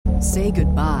Say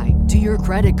goodbye to your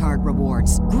credit card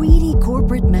rewards. Greedy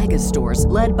corporate mega stores,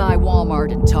 led by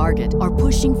Walmart and Target, are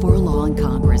pushing for a law in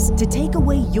Congress to take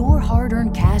away your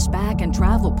hard-earned cash back and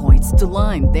travel points to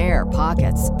line their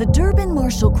pockets. The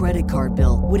Durbin-Marshall credit card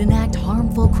bill would enact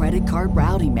harmful credit card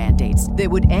routing mandates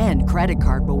that would end credit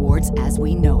card rewards as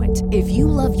we know it. If you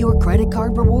love your credit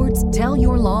card rewards, tell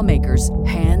your lawmakers,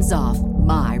 hands off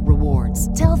my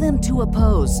rewards. Tell them to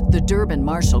oppose the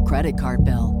Durbin-Marshall credit card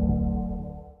bill.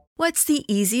 What's the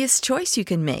easiest choice you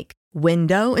can make?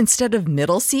 Window instead of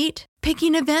middle seat?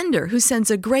 Picking a vendor who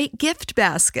sends a great gift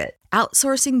basket?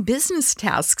 Outsourcing business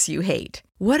tasks you hate?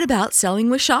 What about selling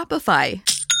with Shopify?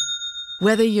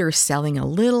 Whether you're selling a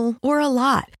little or a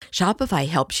lot, Shopify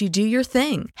helps you do your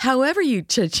thing, however you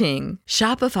cha-ching.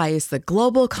 Shopify is the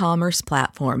global commerce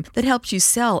platform that helps you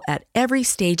sell at every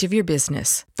stage of your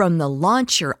business. From the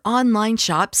launch your online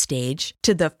shop stage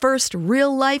to the first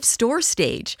real-life store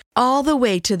stage, all the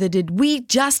way to the did we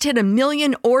just hit 1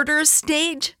 million orders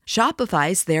stage.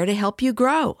 Shopify's there to help you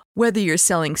grow. Whether you're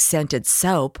selling scented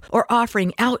soap or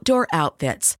offering outdoor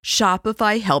outfits,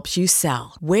 Shopify helps you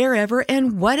sell. Wherever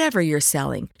and whatever you're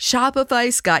selling,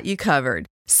 Shopify's got you covered.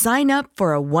 Sign up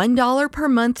for a $1 per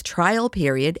month trial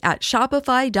period at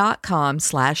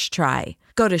shopify.com/try.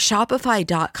 Go to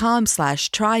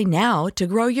shopify.com/try now to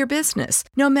grow your business,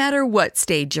 no matter what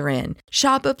stage you're in.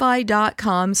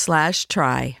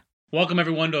 Shopify.com/try. Welcome,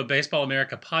 everyone, to a Baseball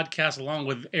America podcast, along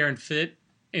with Aaron Fitt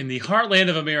in the heartland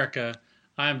of America.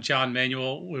 I'm John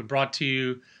Manuel.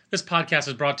 This podcast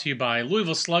is brought to you by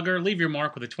Louisville Slugger. Leave your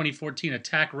mark with a 2014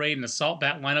 attack raid and assault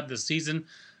bat lineup this season.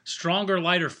 Stronger,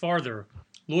 lighter, farther.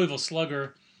 Louisville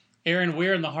Slugger. Aaron,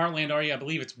 where in the heartland are you? I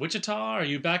believe it's Wichita. Are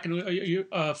you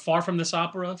far from this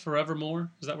opera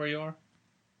forevermore? Is that where you are?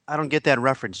 I don't get that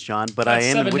reference, John, but I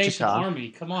am in Wichita. Seven Nation Army.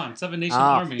 Come on, Seven Nation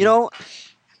Army. You know,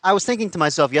 I was thinking to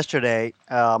myself yesterday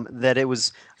that it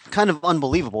was kind of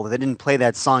unbelievable that they didn't play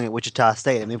that song at Wichita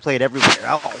State. I mean, they played everywhere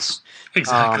else.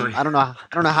 Exactly. I don't know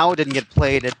how it didn't get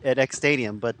played at X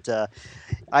Stadium, but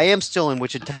I am still in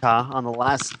Wichita on the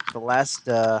last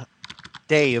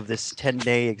day of this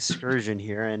 10-day excursion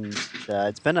here, and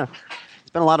it's been a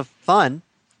lot of fun.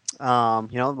 A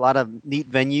lot of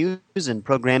neat venues and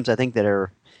programs, I think, that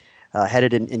are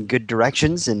headed in good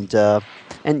directions, and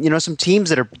some teams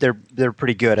that they're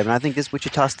pretty good. I mean, I think this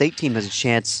Wichita State team has a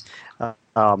chance to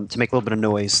make a little bit of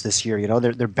noise this year. You know,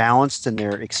 they're balanced and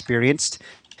they're experienced,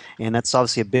 and that's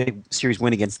obviously a big series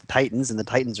win against the Titans, and the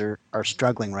Titans are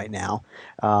struggling right now.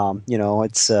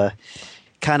 It's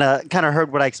kind of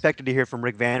heard what I expected to hear from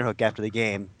Rick Vanderhook after the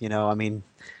game. You know, I mean,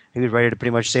 he was ready to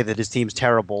pretty much say that his team's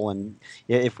terrible, and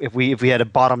if we had a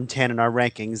bottom 10 in our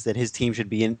rankings, that his team should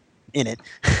be in it.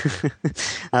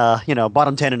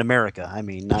 Bottom 10 in America. I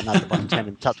mean, not the bottom 10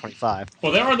 in the top 25.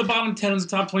 Well, there are the bottom 10 in the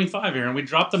top 25 here, and we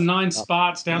dropped them 9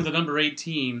 spots down to number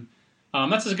 18.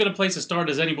 That's as good a place to start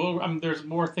as any. There's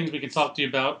more things we can talk to you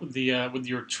about with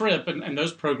your trip and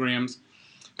those programs,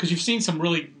 because you've seen some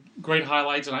really great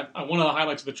highlights, and one of the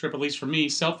highlights of the trip, at least for me,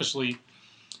 selfishly,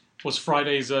 was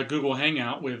Friday's Google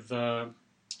Hangout with Darren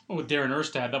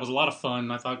Erstad. That was a lot of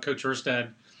fun. I thought Coach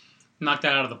Erstad knocked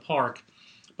that out of the park.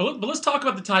 But let's talk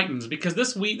about the Titans, because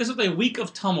this is a week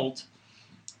of tumult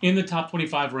in the top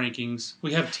 25 rankings.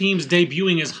 We have teams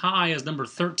debuting as high as number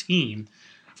 13,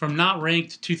 from not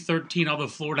ranked to 13, although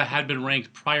Florida had been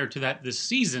ranked prior to that this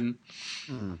season.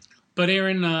 Mm. But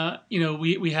Aaron,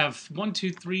 we have 1,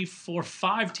 2, 3, 4,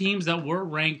 5 teams that were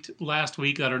ranked last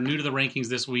week that are new to the rankings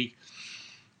this week.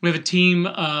 We have a team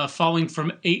falling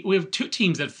from 8. We have 2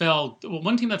 teams that fell. Well,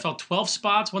 one team that fell 12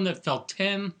 spots, one that fell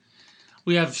 10.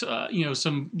 We have,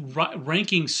 some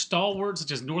ranking stalwarts,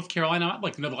 such as North Carolina. I'd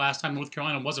like to know the last time North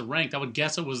Carolina wasn't ranked. I would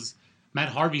guess it was Matt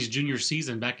Harvey's junior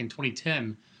season back in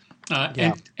 2010.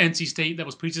 NC State, that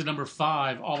was preseason number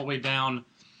 5, all the way down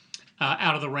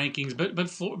out of the rankings.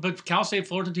 But Cal State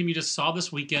Fullerton team you just saw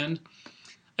this weekend,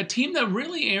 a team that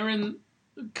really, Aaron,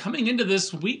 coming into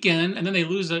this weekend, and then they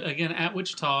lose again at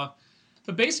Wichita.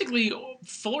 But basically,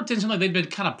 Fullerton seemed like they'd been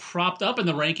kind of propped up in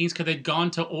the rankings because they'd gone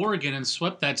to Oregon and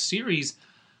swept that series.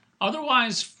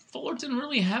 Otherwise, Fullerton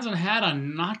really hasn't had a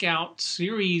knockout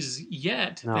series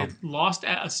yet. No. They've lost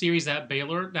a series at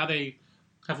Baylor. Now they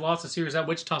have lost a series at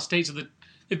Wichita State. So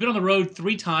they've been on the road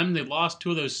 3 times. They've lost 2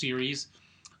 of those series.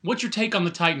 What's your take on the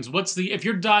Titans? If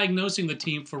you're diagnosing the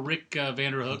team for Rick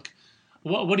Vanderhook,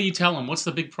 what do you tell him? What's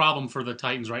the big problem for the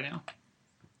Titans right now?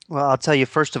 Well, I'll tell you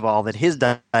first of all that his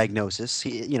diagnosis,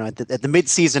 at the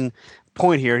midseason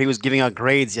point here, he was giving out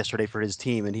grades yesterday for his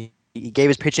team, and he gave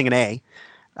his pitching an A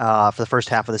for the first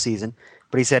half of the season.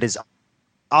 But he said his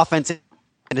offense and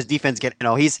his defense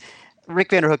Rick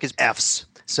Vanderhook is Fs.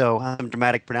 So some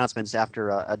dramatic pronouncements after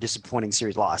a disappointing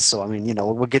series loss. So I mean,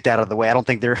 we'll get that out of the way. I don't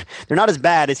think they're not as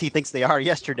bad as he thinks they are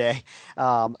yesterday,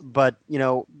 but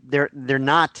they're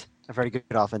not a very good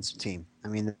offensive team. I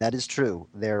mean, that is true.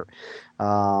 The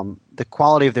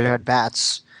quality of their at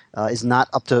bats is not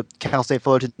up to Cal State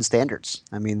Fullerton standards.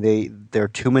 I mean, there are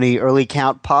too many early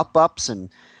count pop ups and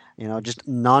just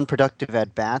non-productive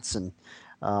at bats and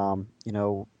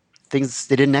things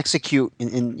they didn't execute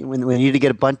when they needed to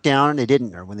get a bunt down, they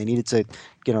didn't, or when they needed to,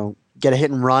 get a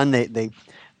hit and run, they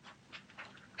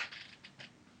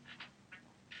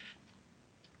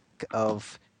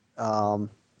of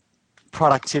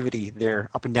productivity there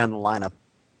up and down the lineup.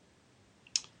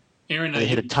 Aaron, they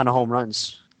hit a ton of home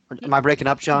runs. Am I breaking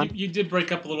up, John? You did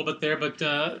break up a little bit there, but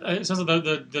it sounds like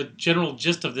the general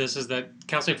gist of this is that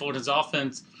Cal State Fullerton's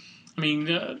offense, I mean,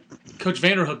 Coach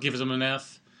Vanderhook gives them an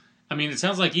F. I mean, it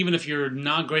sounds like even if you're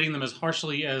not grading them as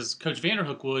harshly as Coach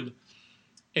Vanderhook would,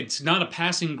 it's not a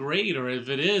passing grade, or if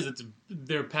it is,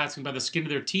 they're passing by the skin of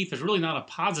their teeth. There's really not a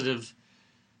positive.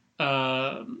 Like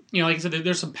I said,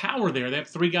 there's some power there. They have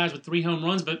 3 guys with 3 home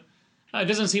runs, but it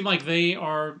doesn't seem like they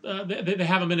are. They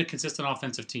haven't been a consistent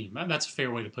offensive team. That's a fair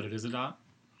way to put it, is it not?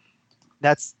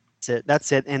 That's it.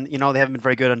 And they haven't been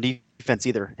very good on defense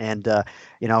either. And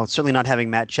certainly not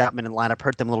having Matt Chapman in the lineup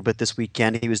hurt them a little bit this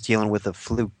weekend. He was dealing with a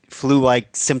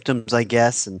flu-like symptoms, I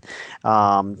guess, and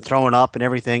throwing up and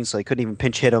everything, so he couldn't even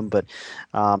pinch hit him. But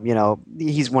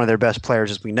he's one of their best players,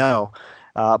 as we know.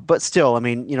 But still, I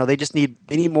mean, they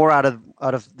need more out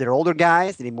of their older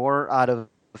guys. They need more out of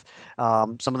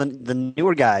some of the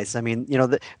newer guys. I mean,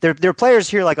 there are players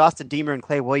here like Austin Deemer and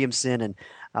Clay Williamson and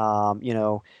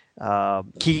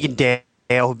Keegan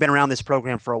Dale, who've been around this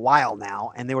program for a while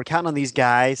now, and they were counting on these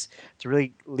guys to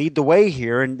really lead the way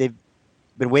here, and they've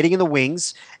been waiting in the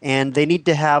wings, and they need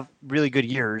to have really good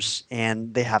years,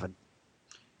 and they haven't.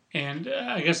 And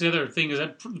I guess the other thing is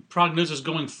that prognosis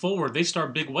going forward. They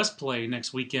start Big West play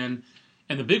next weekend,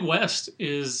 and the Big West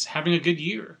is having a good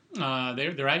year.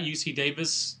 They're at UC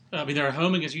Davis. I mean, they're at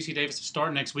home against UC Davis to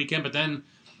start next weekend, but then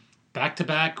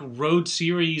back-to-back road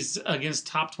series against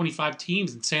top 25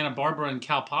 teams in Santa Barbara and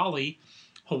Cal Poly.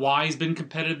 Hawaii's been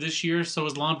competitive this year, so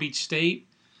is Long Beach State.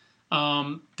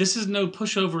 This is no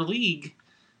pushover league.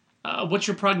 What's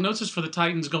your prognosis for the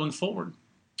Titans going forward?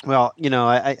 Well,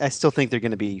 I still think they're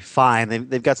going to be fine.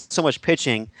 They've got so much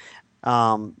pitching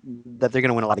that they're going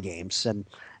to win a lot of games. And,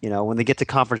 when they get to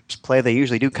conference play, they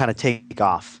usually do kind of take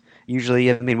off.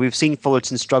 Usually, I mean, we've seen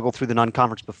Fullerton struggle through the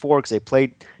non-conference before because they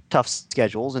played tough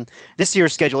schedules. And this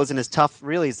year's schedule isn't as tough,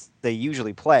 really, as they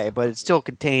usually play, but it still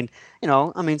contained,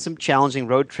 some challenging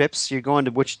road trips. You're going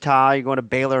to Wichita, you're going to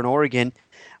Baylor and Oregon.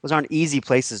 Those aren't easy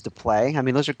places to play. I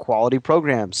mean, those are quality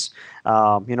programs.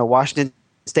 Washington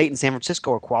State and San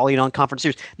Francisco are quality non-conference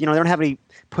series. They don't have any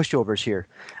pushovers here.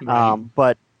 Right.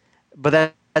 But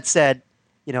that said,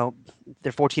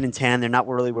 they're 14-10. They're not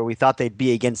really where we thought they'd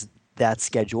be against that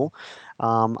schedule.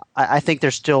 I think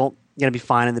they're still going to be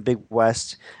fine in the Big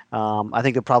West. I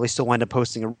think they'll probably still wind up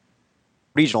hosting a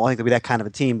regional. I think they'll be that kind of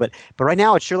a team. But right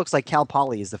now, it sure looks like Cal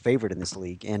Poly is the favorite in this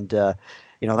league, and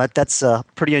that's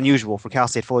pretty unusual for Cal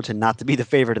State Fullerton not to be the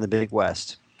favorite in the Big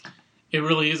West. It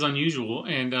really is unusual,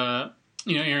 and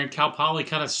Aaron, Cal Poly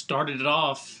kind of started it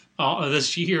off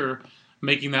this year,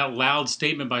 making that loud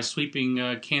statement by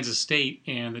sweeping Kansas State,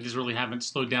 and they just really haven't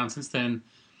slowed down since then.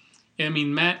 I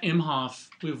mean, Matt Imhoff,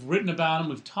 we've written about him,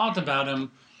 we've talked about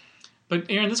him, but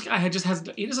Aaron, this guy he just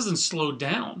hasn't slowed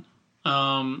down.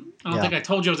 I don't think I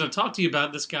told you I was going to talk to you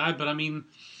about this guy, but I mean,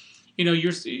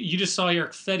 you just saw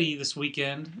Eric Fetty this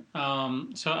weekend.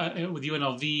 With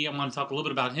UNLV, I want to talk a little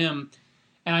bit about him.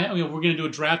 And we're going to do a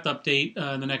draft update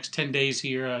in the next 10 days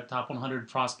here, top 100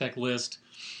 prospect list.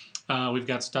 We've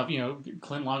got stuff,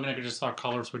 Clint Longenecker just saw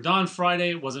Carlos Rodon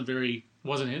Friday. It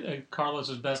wasn't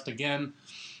Carlos's best again.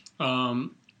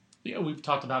 We've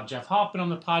talked about Jeff Hoffman on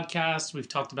the podcast. We've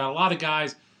talked about a lot of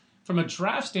guys. From a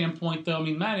draft standpoint, though, I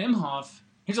mean, Matt Imhoff,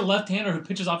 he's a left-hander who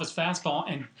pitches off his fastball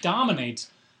and dominates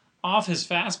off his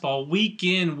fastball week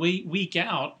in, week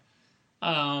out.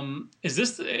 Has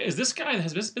this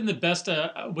been the best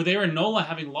with Aaron Nola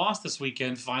having lost this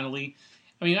weekend finally?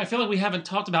 I mean, I feel like we haven't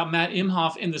talked about Matt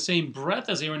Imhoff in the same breath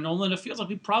as Aaron Nola, and it feels like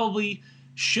we probably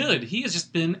should. He has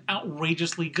just been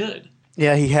outrageously good.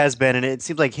 Yeah, he has been, and it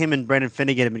seems like him and Brendan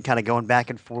Finnegan have been kind of going back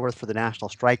and forth for the national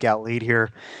strikeout lead here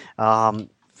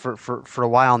for a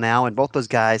while now, and both those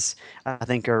guys I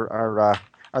think are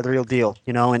the real deal,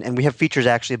 and we have features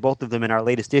actually both of them in our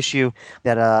latest issue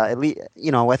that at least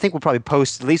I think we'll probably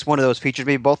post at least one of those features,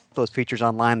 maybe both of those features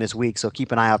online this week. So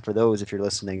keep an eye out for those if you're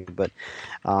listening. But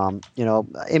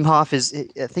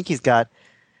Imhoff I think he's got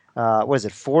what is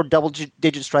it, 4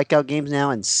 double-digit strikeout games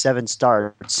now and 7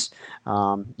 starts.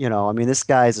 I mean, this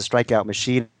guy is a strikeout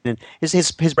machine, and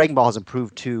his breaking ball has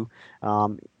improved too.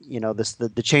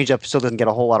 The changeup still doesn't get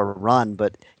a whole lot of run,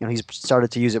 but he's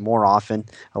started to use it more often,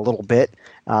 a little bit.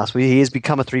 So he has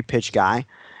become a 3-pitch guy.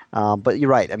 But you're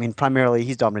right. I mean, primarily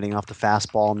he's dominating off the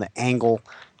fastball and the angle,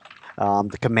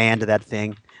 the command of that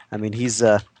thing. I mean, he's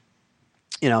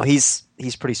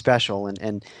pretty special,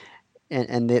 and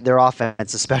their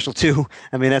offense is special too.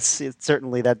 I mean, that's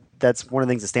one of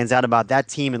the things that stands out about that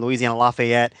team in Louisiana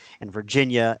Lafayette and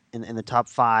Virginia in the top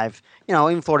 5.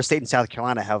 Even Florida State and South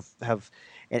Carolina have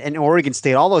and Oregon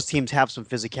State. All those teams have some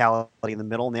physicality in the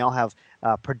middle, and they all have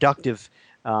productive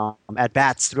at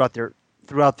bats throughout their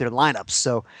lineups.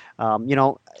 So,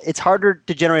 it's harder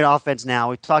to generate offense now.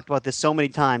 We've talked about this so many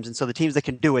times, and so the teams that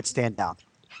can do it stand out.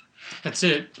 That's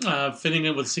it.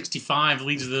 Finnegan with 65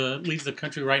 leads the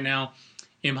country right now.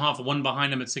 Imhoff one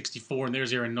behind him at 64, and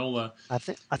there's Aaron Nola. I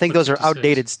think those 56. Are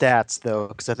outdated stats though,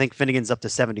 because I think Finnegan's up to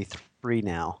 73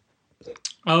 now.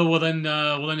 Oh well, then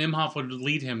Imhoff would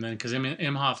lead him then, because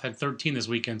Imhoff had 13 this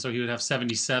weekend, so he would have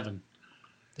 77.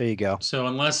 There you go. So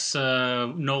unless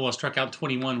Nola struck out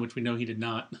 21, which we know he did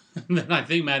not, then I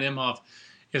think Matt Imhoff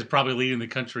is probably leading the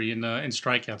country in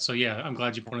strikeouts. So yeah, I'm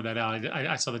glad you pointed that out.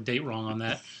 I saw the date wrong on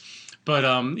that. But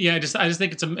I just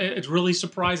think it's really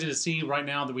surprising to see right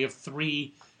now that we have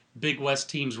 3 Big West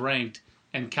teams ranked,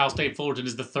 and Cal State Fullerton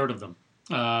is the third of them.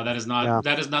 That is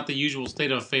not the usual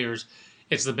state of affairs.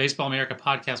 It's the Baseball America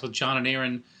podcast with John and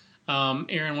Aaron.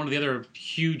 Aaron, one of the other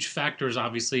huge factors,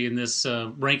 obviously, in this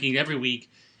ranking every week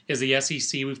is the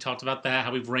SEC. We've talked about that,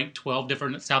 how we've ranked 12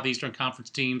 different Southeastern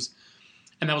Conference teams,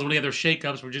 and that was one of the other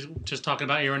shakeups. We're just talking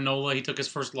about Aaron Nola. He took his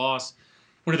first loss.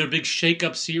 One of their big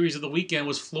shakeup series of the weekend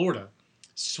was Florida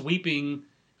sweeping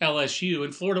LSU,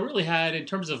 and Florida really had, in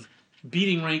terms of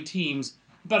beating ranked teams,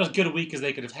 about as good a week as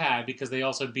they could have had, because they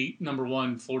also beat number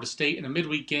 1 Florida State in a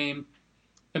midweek game,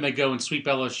 and they go and sweep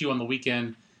LSU on the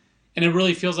weekend. And it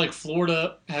really feels like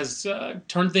Florida has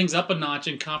turned things up a notch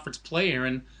in conference play,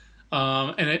 Aaron,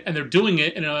 and they're doing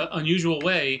it in an unusual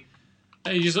way.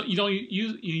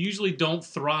 You usually don't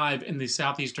thrive in the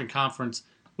Southeastern Conference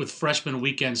with freshman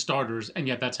weekend starters, and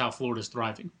yet that's how Florida's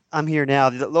thriving. I'm here now.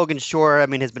 Logan Shore,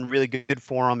 has been really good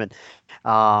for him, and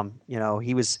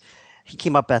he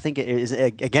came up, I think,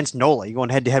 against Nola. You're going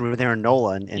head to head with Aaron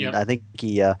Nola, and yep. I think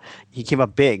he came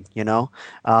up big.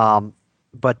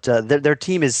 But their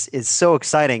team is so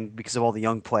exciting because of all the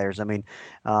young players. I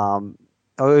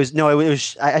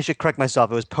should correct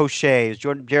myself. It was Poche. It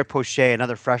was Jared Poche,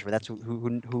 another freshman. That's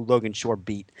who Logan Shore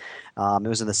beat. It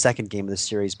was in the second game of the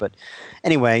series. But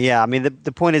anyway, yeah.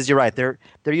 The point is, you're right. They're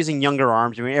using younger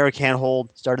arms. Eric Handhold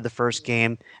started the first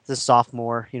game as a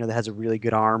sophomore. That has a really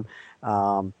good arm.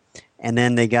 And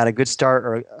then they got a good start,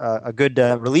 or a good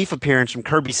relief appearance from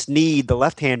Kirby Sneed, the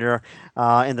left-hander,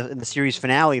 in the series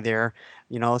finale there.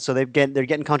 So they're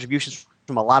getting contributions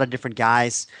from a lot of different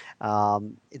guys.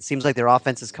 It seems like their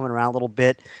offense is coming around a little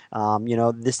bit.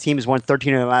 This team has won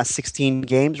 13 of the last 16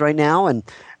 games right now, and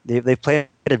they've played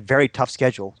a very tough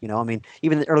schedule.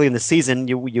 Even early in the season,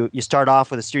 you start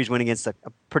off with a series win against a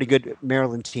pretty good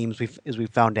Maryland team, as we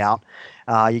found out.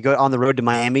 You go on the road to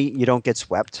Miami, you don't get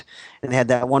swept, and they had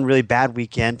that one really bad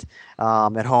weekend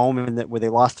at home, where they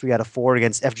lost 3 out of 4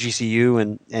 against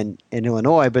FGCU and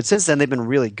Illinois. But since then, they've been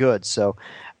really good. So,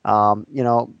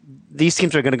 these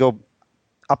teams are going to go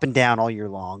up and down all year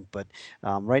long. But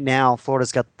right now,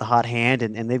 Florida's got the hot hand,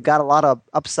 and they've got a lot of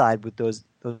upside with those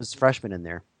freshmen in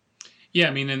there.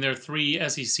 Yeah, in their 3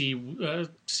 SEC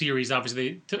series,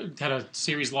 obviously they had a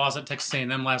series loss at Texas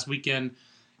A&M last weekend,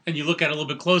 and you look at it a little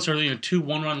bit closer. 2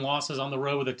 one-run losses on the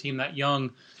road with a team that young.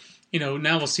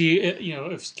 Now we'll see.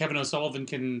 If Kevin O'Sullivan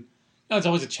can. It's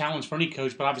always a challenge for any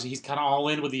coach, but obviously he's kind of all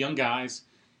in with the young guys.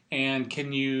 And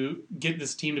can you get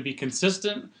this team to be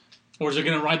consistent, or is it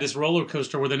going to ride this roller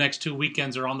coaster where the next 2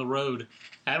 weekends are on the road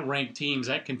at ranked teams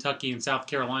at Kentucky and South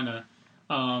Carolina?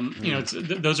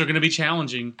 Those are going to be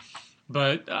challenging.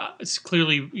 But it's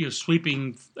clearly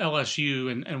sweeping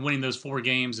LSU and winning those 4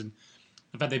 games, and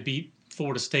the fact they beat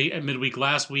Florida State at midweek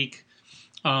last week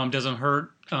doesn't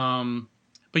hurt.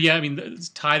 But yeah, it's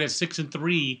tied at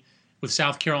 6-3 with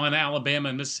South Carolina, Alabama,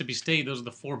 and Mississippi State. Those are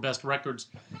the 4 best records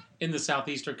in the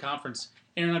Southeastern Conference.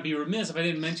 Aaron, I'd be remiss if I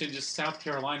didn't mention just South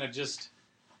Carolina.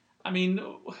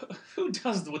 Who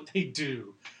does what they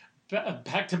do?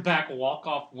 Back-to-back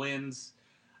walk-off wins,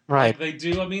 right? Like they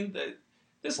do.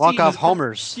 This walk-off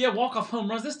homers. Yeah, walk-off home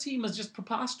runs. This team is just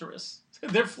preposterous.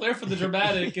 Their flair for the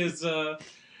dramatic is, the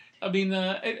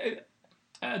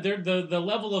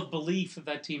level of belief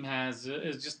that team has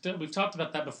is just. We've talked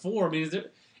about that before.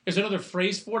 there's another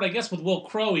phrase for it. I guess with Will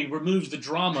Crowe, he removes the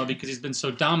drama because he's been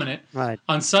so dominant Right.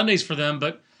 on Sundays for them.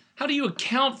 But how do you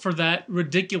account for that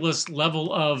ridiculous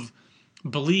level of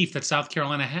belief that South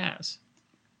Carolina has?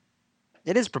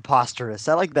 It is preposterous.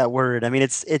 I like that word. I mean,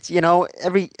 it's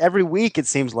every week it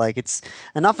seems like it's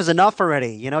enough is enough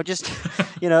already. Just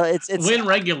it's Win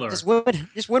regular. Just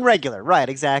win regular. Right,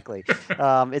 exactly.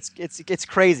 It's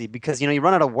crazy because you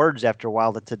run out of words after a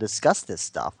while to discuss this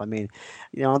stuff. I mean,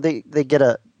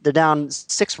 they're down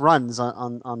 6 runs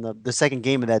on the second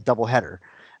game of that doubleheader.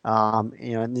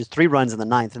 And there's 3 runs in the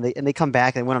ninth, and they come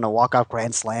back and win on a walk-off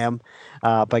grand slam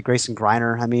by Grayson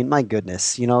Griner. I mean, my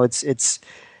goodness,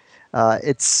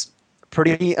 it's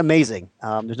pretty amazing.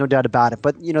 There's no doubt about it.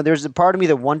 But there's a part of me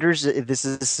that wonders if this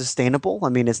is sustainable. I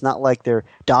mean, it's not like they're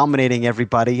dominating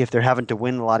everybody if they're having to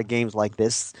win a lot of games like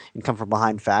this and come from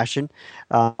behind fashion.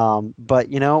 But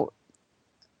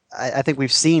I think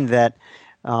we've seen that.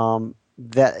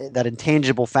 That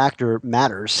intangible factor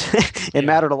matters. It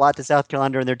mattered a lot to South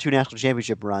Carolina in their 2 national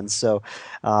championship runs. So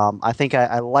I think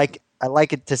I like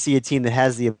it to see a team that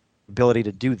has the ability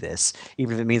to do this,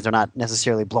 even if it means they're not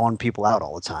necessarily blowing people out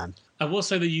all the time. I will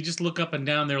say that you just look up and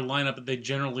down their lineup, that they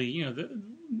generally,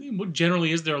 what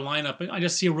generally is their lineup. I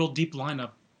just see a real deep lineup.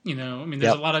 I mean,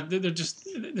 there's a lot of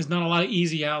there's not a lot of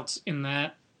easy outs in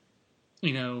that,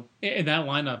 in that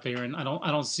lineup, Aaron. I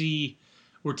don't see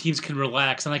where teams can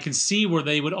relax, and I can see where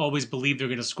they would always believe they're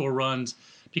going to score runs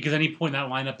because any point in that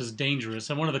lineup is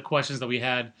dangerous. And one of the questions that we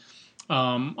had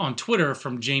on Twitter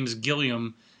from James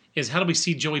Gilliam is, how do we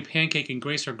see Joey Pancake and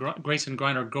Grayson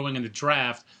Griner growing in the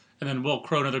draft? And then Will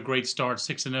Crowe, another great start,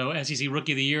 6-0, SEC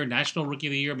Rookie of the Year, National Rookie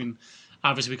of the Year. I mean,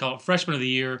 obviously we call it Freshman of the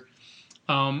Year.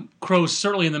 Crowe's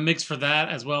certainly in the mix for that,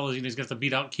 as well as he's got to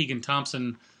beat out Keegan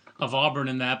Thompson of Auburn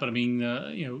in that. But I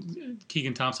mean,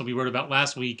 Keegan Thompson we wrote about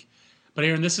last week. But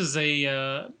Aaron, this is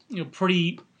a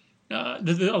pretty. A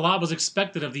lot was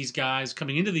expected of these guys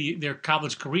coming into their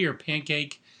college career.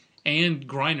 Pancake and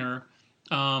Griner.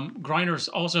 Griner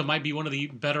also might be one of the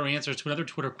better answers to another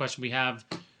Twitter question we have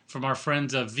from our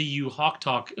friends of VU Hawk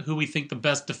Talk, who we think the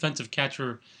best defensive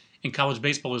catcher in college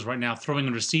baseball is right now, throwing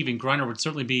and receiving. Griner would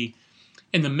certainly be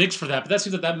in the mix for that. But that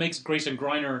seems that makes Grayson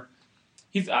Griner.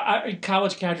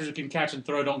 College catchers who can catch and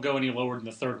throw don't go any lower than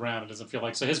the 3rd round. It doesn't feel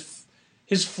like so.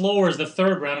 His floor is the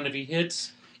 3rd round, and if he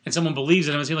hits and someone believes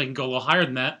in him, it seems like he can go a little higher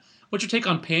than that. What's your take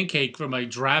on Pancake from a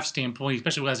draft standpoint,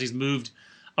 especially as he's moved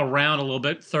around a little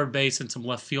bit, third base and some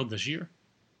left field this year?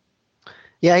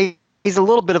 Yeah, he's a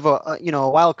little bit of a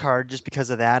wild card just because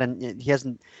of that, and he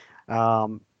hasn't.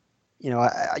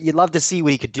 You'd love to see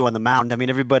what he could do on the mound. I mean,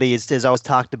 everybody has always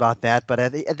talked about that, but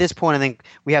at this point, I think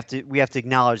we have to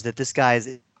acknowledge that this guy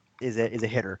is a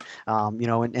hitter.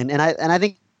 And I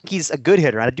think he's a good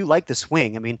hitter. I do like the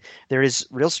swing. I mean, there is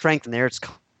real strength in there. It's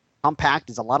compact.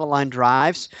 There's a lot of line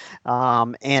drives,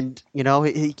 and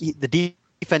the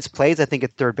defense plays, I think,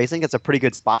 at third base. I think that's a pretty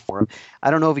good spot for him. I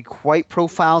don't know if he quite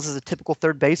profiles as a typical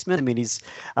third baseman. I mean, he's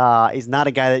not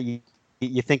a guy that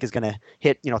you think is going to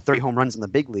hit 30 home runs in the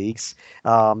big leagues.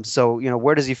 So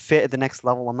where does he fit at the next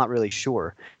level? I'm not really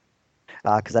sure.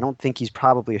 Because I don't think he's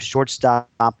probably a shortstop.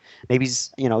 Maybe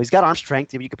he's got arm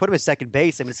strength. You could put him at second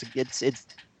base. I mean,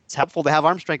 it's helpful to have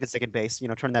arm strength at second base.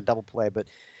 Turn that double play. But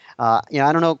I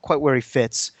don't know quite where he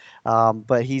fits.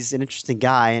 But he's an interesting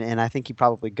guy, and I think he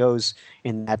probably goes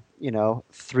in that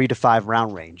 3 to 5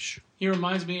 round range. He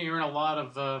reminds me, Aaron, a lot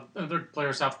of another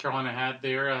player South Carolina had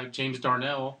there, James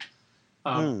Darnell.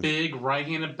 Big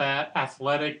right-handed bat,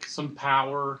 athletic, some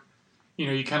power.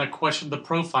 You kind of questioned the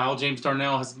profile. James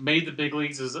Darnell has made the big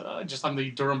leagues as just on the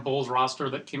Durham Bulls roster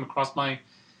that came across my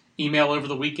email over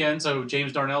the weekend. So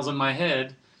James Darnell's in my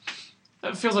head.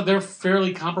 It feels like they're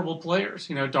fairly comparable players.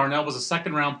 Darnell was a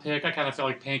 2nd-round pick. I kind of feel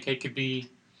like Pancake could be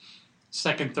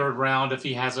 2nd, 3rd round if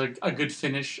he has a good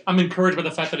finish. I'm encouraged by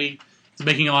the fact that he's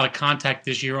making a lot of contact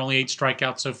this year, only 8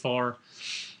 strikeouts so far. Right.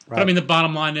 But, I mean, the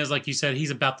bottom line is, like you said,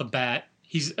 he's about the bat.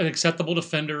 He's an acceptable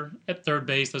defender at third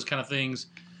base, those kind of things.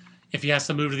 If he has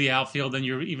to move to the outfield, then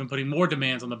you're even putting more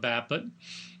demands on the bat. But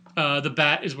the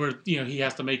bat is where he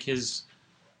has to make his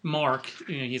mark.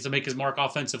 He has to make his mark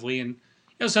offensively, and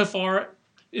so far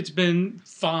it's been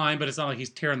fine. But it's not like he's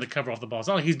tearing the cover off the ball. It's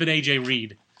not like he's been AJ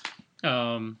Reed,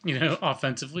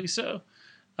 offensively. So,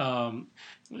 and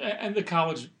the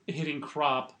college hitting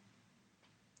crop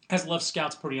has left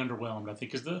scouts pretty underwhelmed, I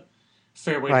think, is the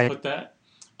fair way to put that.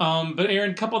 But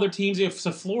Aaron, a couple other teams.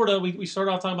 So Florida, we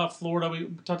started off talking about Florida. We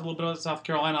talked a little bit about South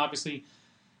Carolina, obviously.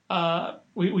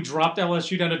 We dropped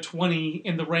LSU down to 20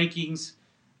 in the rankings.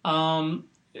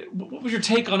 What was your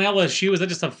take on LSU? Is that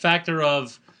just a factor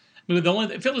of? I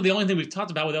feel like the only thing we've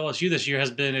talked about with LSU this year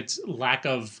has been its lack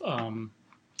of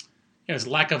his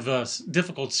lack of a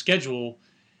difficult schedule,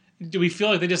 do we feel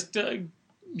like they just,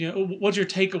 what's your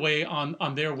takeaway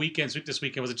on their weekend sweep this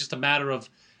weekend? Was it just a matter of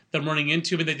them running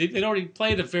into? I mean, they'd already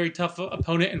played a very tough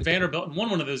opponent in Vanderbilt and won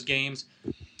one of those games.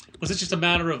 Was it just a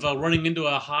matter of running into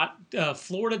a hot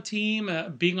Florida team,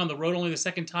 being on the road only the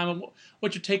second time?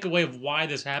 What's your takeaway of why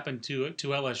this happened to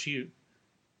LSU?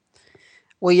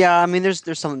 Well, yeah, I mean, there's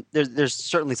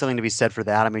certainly something to be said for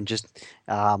that. I mean, just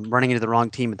running into the wrong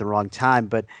team at the wrong time.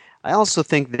 But I also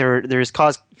think there is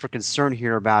cause for concern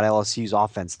here about LSU's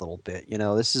offense a little bit.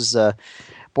 This is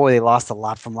boy, they lost a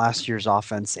lot from last year's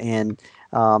offense, and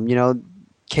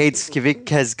Cade Skivik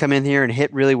has come in here and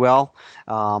hit really well.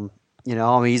 I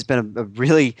mean, he's been a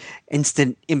really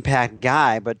instant impact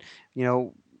guy, but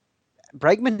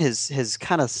Bregman has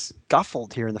kind of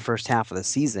scuffled here in the first half of the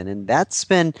season, and that's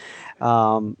been,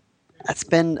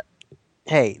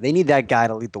 hey, they need that guy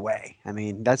to lead the way. I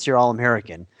mean, that's your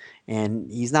All-American,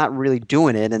 and he's not really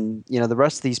doing it. And the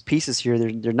rest of these pieces here,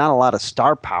 there's not a lot of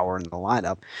star power in the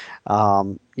lineup.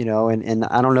 And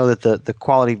I don't know that the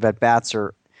quality of at bats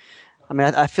are. I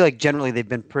mean, I feel like generally they've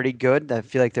been pretty good. I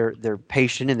feel like they're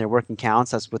patient and they're working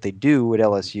counts. That's what they do at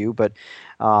LSU, but.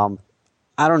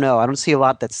 I don't know. I don't see a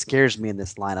lot that scares me in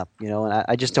this lineup, and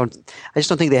I just don't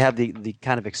think they have the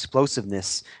kind of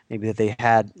explosiveness maybe that they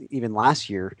had even last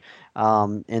year.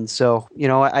 And so,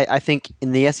 I think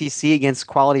in the SEC against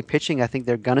quality pitching, I think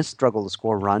they're going to struggle to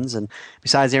score runs. And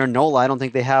besides Aaron Nola, I don't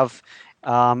think they have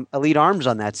elite arms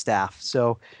on that staff.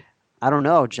 So I don't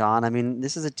know, John. I mean,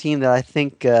 this is a team that I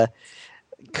think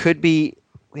could be.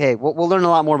 Hey, we'll learn a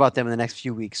lot more about them in the next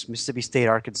few weeks. Mississippi State,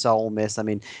 Arkansas, Ole Miss. I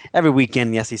mean, every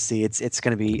weekend in the SEC, it's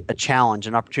going to be a challenge,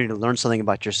 an opportunity to learn something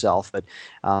about yourself. But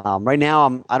right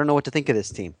now, I don't know what to think of this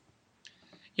team.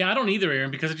 Yeah, I don't either,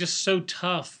 Aaron, because it's just so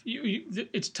tough.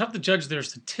 It's tough to judge their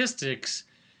statistics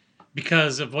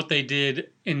because of what they did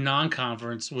in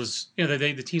non-conference. Was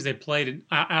the teams they played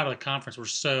out of the conference were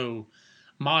so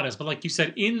modest. But like you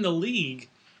said, in the league.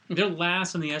 They're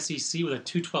last in the SEC with a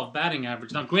 .212 batting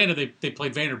average. Now, granted, they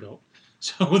played Vanderbilt,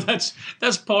 so that's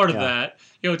part of that.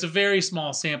 It's a very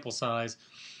small sample size,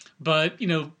 but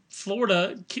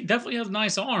Florida definitely has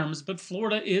nice arms. But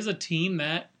Florida is a team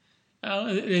that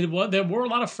there were a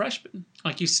lot of freshmen,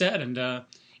 like you said, and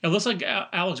it looks like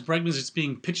Alex Bregman is just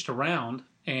being pitched around,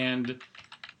 and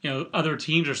other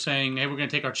teams are saying, "Hey, we're going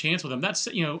to take our chance with him." That's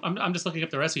I'm just looking up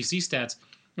their SEC stats.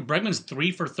 Bregman's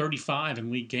 3 for 35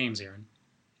 in league games, Aaron.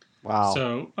 Wow.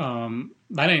 So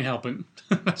that ain't helping.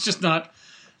 That's not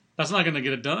going to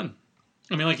get it done.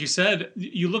 I mean, like you said,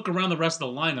 you look around the rest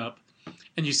of the lineup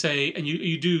and you say, and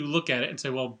you do look at it and say,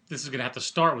 well, this is going to have to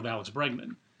start with Alex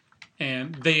Bregman.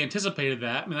 And they anticipated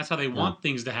that. I mean, that's how they want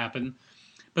things to happen.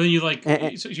 But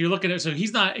then so you look at it, so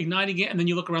he's not igniting it. And then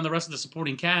you look around the rest of the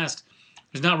supporting cast.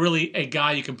 There's not really a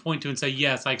guy you can point to and say,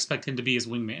 yes, I expect him to be his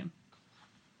wingman.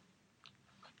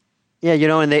 Yeah,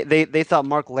 and they thought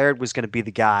Mark Laird was going to be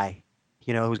the guy,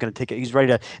 who was going to take it. He's ready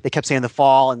to. They kept saying in the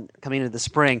fall and coming into the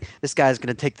spring, this guy's going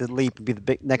to take the leap and be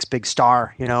the next big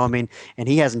star. I mean, and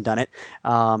he hasn't done it.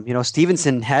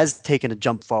 Stevenson has taken a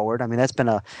jump forward. I mean, that's been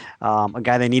a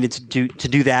guy they needed to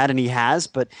do that, and he has.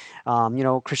 But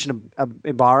Christian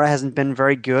Ibarra hasn't been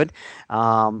very good.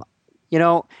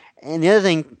 And the other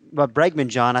thing about Bregman,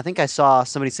 John, I think I saw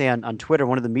somebody say on Twitter,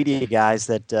 one of the media guys,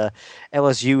 that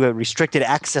LSU restricted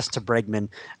access to Bregman,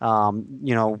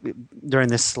 during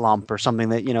this slump or something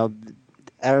that,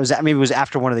 it was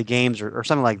after one of the games or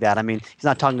something like that. I mean, he's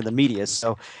not talking to the media.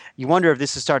 So you wonder if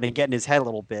this is starting to get in his head a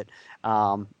little bit.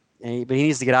 But he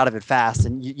needs to get out of it fast.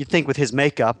 And you think with his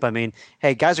makeup, I mean,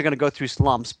 hey, guys are going to go through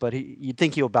slumps, but you'd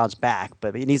think he'll bounce back.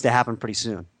 But it needs to happen pretty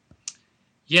soon.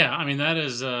 Yeah, I mean, that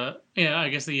is, I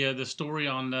guess the story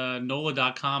on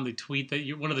NOLA.com, the tweet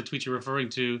one of the tweets you're referring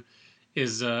to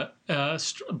is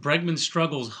Bregman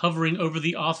struggles hovering over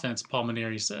the offense, Paul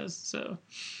Mainieri says. So,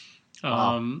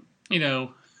 Wow.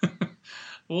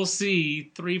 We'll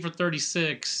see. 3 for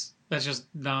 36. That's just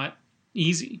not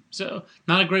easy. So,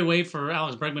 not a great way for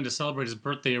Alex Bregman to celebrate his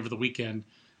birthday over the weekend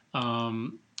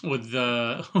with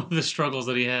the struggles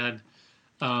that he had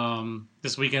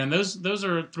this weekend. And those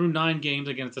are through 9 games.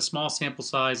 Again, it's a small sample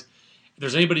size. If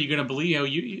there's anybody you're going to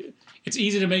believe, it's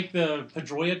easy to make the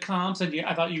Pedroia comps, and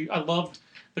I loved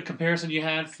the comparison you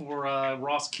had for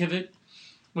Ross Kivett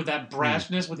with that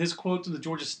brashness with his quotes in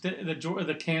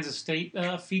the Kansas State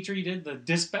feature he did, the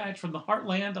dispatch from the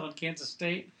heartland on Kansas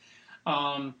State.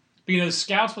 But the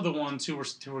scouts were the ones who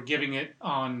were giving it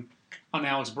on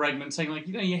Alex Bregman, saying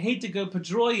you hate to go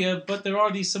Pedroia, but there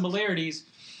are these similarities.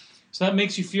 So that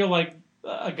makes you feel like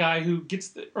a guy who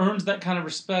earns that kind of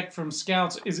respect from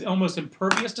scouts, is almost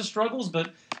impervious to struggles,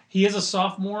 but he is a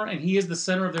sophomore and he is the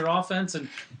center of their offense, and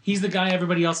he's the guy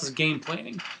everybody else is game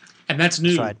planning, and that's new.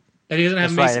 That's right. And he doesn't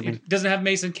have That's Mason. right. Doesn't have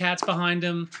Mason Katz behind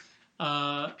him,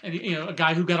 and a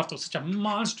guy who got off to such a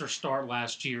monster start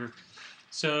last year.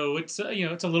 So it's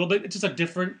it's a little bit, it's just a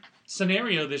different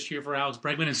scenario this year for Alex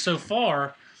Bregman, and so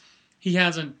far he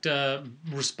hasn't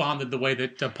responded the way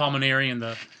that Palmineri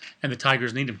and the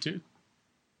Tigers need him to.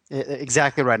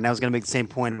 Exactly right. And I was going to make the same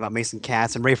point about Mason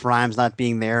Katz and Rafe Rhymes not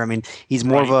being there. I mean, he's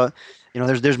more of a,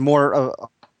 there's more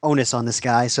onus on this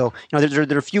guy. So, there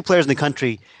are a few players in the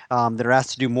country that are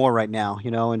asked to do more right now,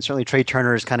 and certainly Trey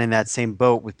Turner is kind of in that same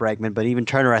boat with Bregman, but even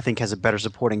Turner, I think, has a better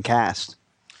supporting cast.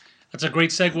 That's a great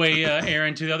segue,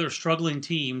 Aaron, to the other struggling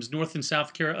teams, North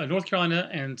Carolina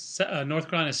and North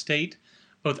Carolina State,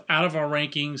 both out of our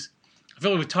rankings. I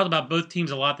feel like we've talked about both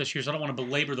teams a lot this year, so I don't want to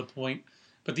belabor the point.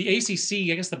 But the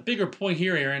ACC, I guess the bigger point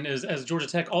here, Aaron, is as Georgia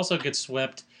Tech also gets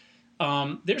swept,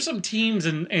 there's some teams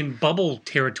in bubble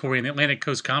territory in the Atlantic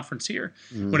Coast Conference here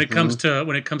when it comes to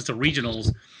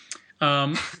regionals.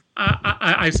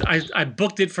 I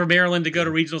booked it for Maryland to go to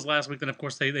regionals last week. Then of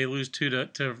course they lose to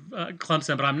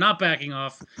Clemson, but I'm not backing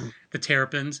off the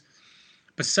Terrapins.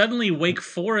 But suddenly Wake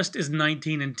Forest is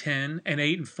 19-10 and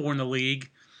 8-4 in the league.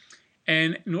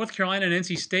 And North Carolina and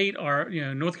NC State are,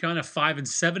 North Carolina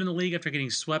 5-7 in the league after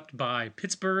getting swept by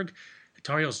Pittsburgh. The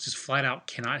Tar Heels just flat out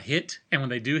cannot hit, and when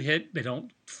they do hit, they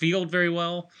don't field very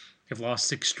well. They've lost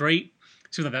 6 straight.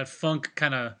 So that funk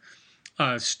kind of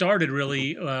started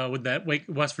really with that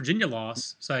West Virginia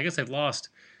loss. So I guess they've lost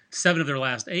 7 of their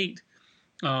last 8.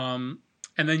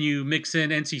 And then you mix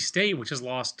in NC State, which has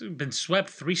been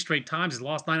swept 3 straight times. Has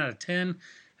lost 9 out of 10,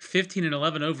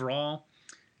 15-11 overall.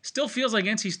 Still feels like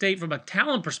NC State, from a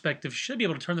talent perspective, should be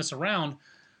able to turn this around.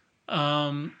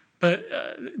 But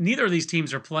neither of these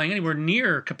teams are playing anywhere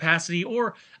near capacity,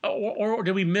 or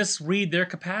did we misread their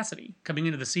capacity coming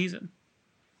into the season?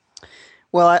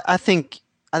 Well, I think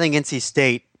NC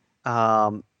State,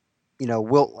 will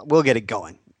get it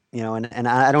going. And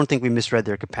I don't think we misread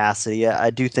their capacity. I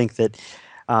do think that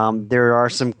there are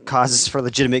some causes for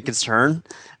legitimate concern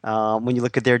when you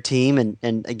look at their team,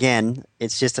 and again,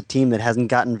 it's just a team that hasn't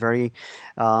gotten very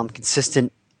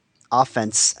consistent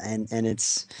offense, and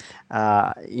it's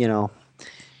a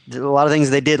lot of things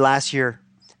they did last year,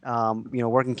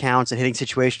 working counts and hitting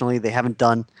situationally, they haven't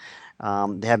done.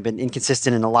 They have been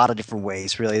inconsistent in a lot of different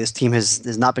ways. Really, this team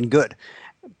has not been good.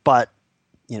 But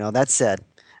that said,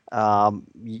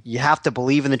 you have to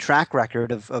believe in the track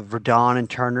record of Verdon and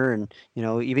Turner, and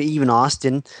even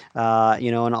Austin,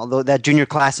 and although that junior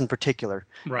class in particular.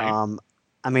 Right.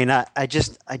 I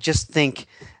just think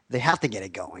they have to get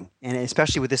it going, and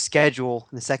especially with this schedule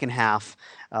in the second half.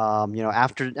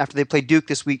 After they play Duke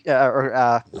this week,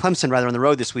 or Clemson rather, on the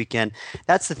road this weekend.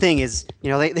 That's the thing is,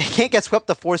 they can't get swept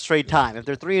the 4th straight time. If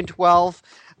they're 3-12,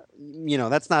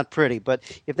 that's not pretty. But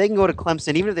if they can go to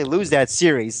Clemson, even if they lose that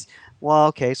series. Well,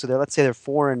 okay, so let's say they're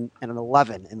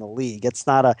 4-11 in the league. That's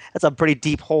a pretty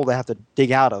deep hole to have to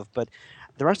dig out of. But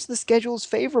the rest of the schedule is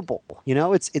favorable.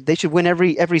 They should win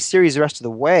every series the rest of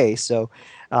the way. So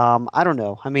I don't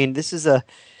know. This is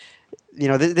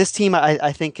this team.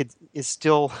 I think it is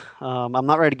still. I'm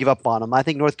not ready to give up on them. I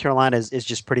think North Carolina is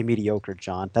just pretty mediocre,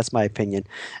 John. That's my opinion.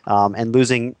 And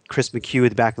losing Chris McHugh at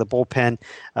the back of the bullpen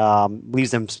leaves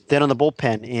them thin on the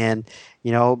bullpen, and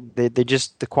they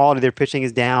just, the quality of their pitching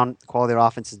is down, the quality of their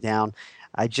offense is down.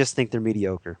 I just think they're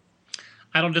mediocre.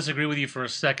 I don't disagree with you for a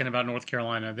second about North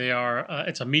Carolina. They are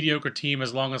it's a mediocre team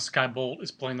as long as Sky Bolt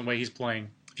is playing the way he's playing.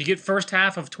 If you get first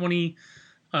half of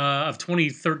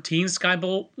 2013 Sky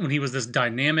Bolt, when he was this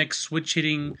dynamic switch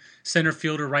hitting center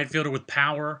fielder, right fielder with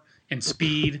power and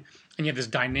speed, and you have this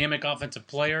dynamic offensive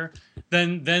player,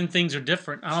 then things are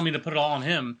different. I don't mean to put it all on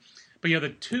him, but the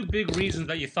 2 big reasons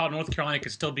that you thought North Carolina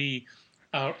could still be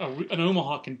an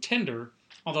Omaha contender,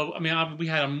 although we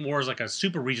had him more as like a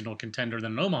super regional contender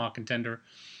than an Omaha contender,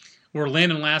 where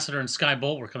Landon Lassiter and Sky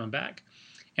Bolt were coming back.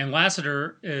 And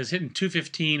Lassiter is hitting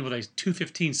 .215 with a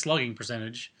 .215 slugging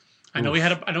percentage. I know he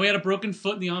had a broken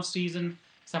foot in the offseason.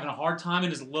 He's having a hard time in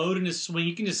his load and his swing.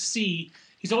 You can just see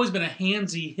he's always been a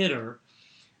handsy hitter,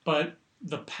 but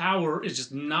the power is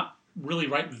just not really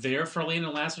right there for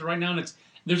Landon Lassiter right now, and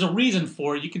there's a reason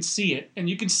for it. You can see it. And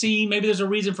you can see maybe there's a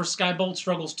reason for Sky Bolt's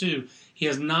struggles too. He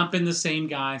has not been the same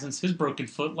guy since his broken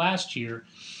foot last year.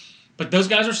 But those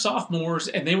guys are sophomores,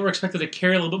 and they were expected to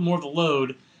carry a little bit more of the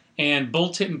load. And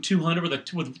Bolt's hitting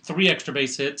 200 with 3 extra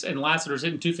base hits, and Lassiter's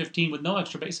hitting 215 with no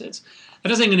extra base hits. That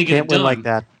doesn't going to get it done. Win like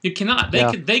that. You cannot.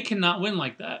 They cannot win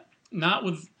like that. Not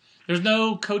with. There's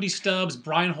no Cody Stubbs,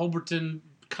 Brian Holberton,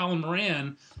 Colin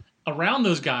Moran around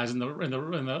those guys in the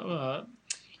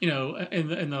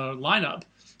lineup.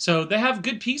 So they have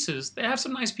good pieces. They have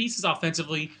some nice pieces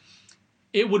offensively.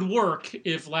 It would work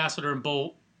if Lassiter and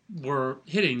Bolt were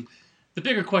hitting. The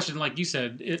bigger question, like you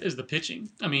said, is the pitching.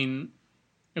 I mean,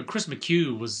 Chris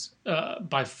McHugh was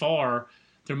by far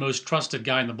their most trusted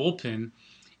guy in the bullpen.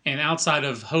 And outside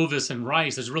of Hovis and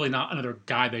Rice, there's really not another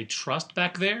guy they trust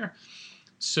back there.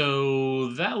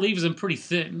 So that leaves them pretty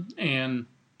thin. And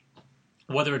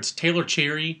whether it's Taylor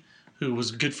Cherry, who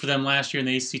was good for them last year in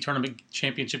the ACC tournament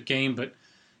championship game, but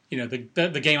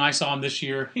the game I saw him this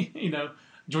year,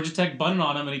 Georgia Tech bunted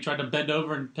on him and he tried to bend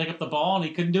over and pick up the ball and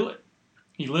he couldn't do it.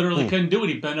 He literally couldn't do it.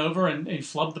 He bent over and he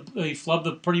flubbed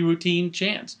the pretty routine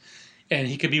chance. And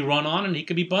he could be run on and he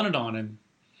could be bunted on. And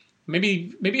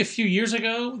maybe a few years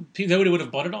ago, nobody would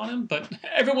have bunted on him, but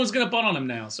everyone's going to bunt on him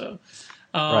now. So,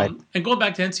 right. And going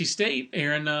back to NC State,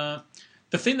 Aaron,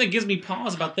 the thing that gives me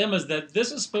pause about them is that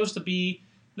this is supposed to be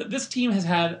that this team has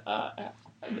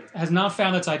not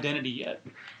found its identity yet.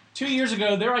 2 years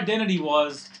ago, their identity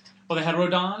was, they had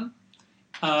Rodon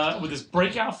with his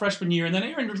breakout freshman year. And then,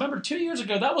 Aaron, remember 2 years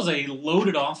ago, that was a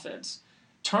loaded offense.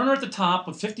 Turner at the top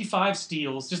with 55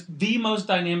 steals, just the most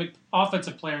dynamic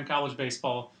offensive player in college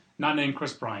baseball, not named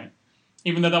Chris Bryant.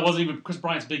 Even though that wasn't even Chris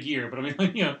Bryant's big year. But, I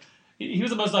mean, he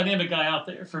was the most dynamic guy out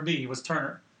there for me, was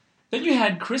Turner. Then you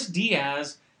had Chris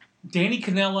Diaz, Danny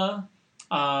Cannella,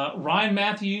 Ryan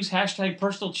Matthews, hashtag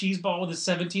personal cheeseball with his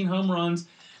 17 home runs.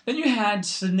 Then you had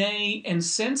Sine and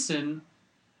Sensen.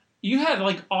 You had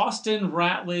like Austin,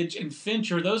 Ratledge, and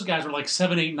Fincher. Those guys were like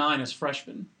 7, 8, 9 as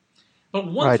freshmen. But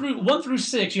one through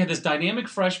 6, you had this dynamic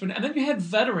freshman, and then you had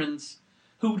veterans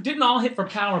who didn't all hit for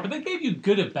power, but they gave you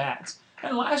good at bats.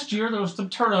 And last year there was some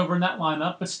turnover in that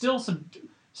lineup, but still some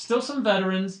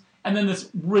veterans, and then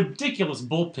this ridiculous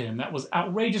bullpen that was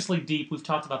outrageously deep. We've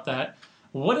talked about that.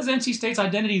 What is NC State's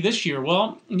identity this year?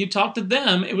 Well, when you talk to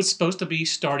them, it was supposed to be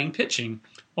starting pitching.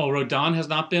 Well, Rodon has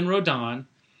not been Rodon.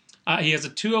 He has a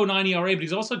 2.09 ERA, but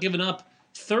he's also given up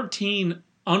 13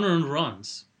 unearned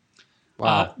runs.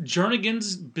 Wow.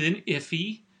 Jernigan's been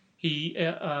iffy.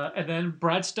 And then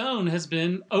Brad Stone has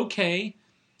been okay,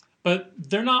 but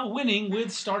they're not winning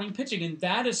with starting pitching, and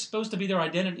that is supposed to be their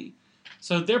identity.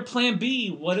 So their plan B,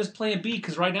 what is plan B?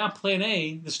 Because right now plan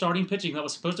A, the starting pitching that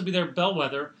was supposed to be their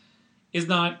bellwether, is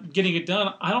not getting it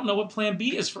done. I don't know what plan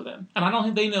B is for them, and I don't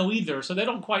think they know either. So they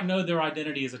don't quite know their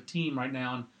identity as a team right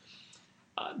now.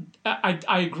 And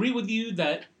I agree with you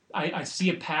that I see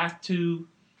a path to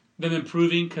them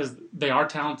improving because they are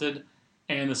talented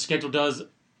and the schedule does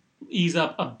ease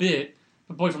up a bit.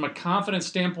 But boy, from a confidence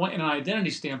standpoint and an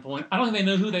identity standpoint, I don't think they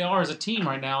know who they are as a team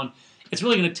right now. And it's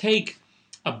really going to take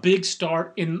a big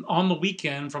start on the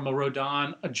weekend from a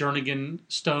Rodon, a Jernigan,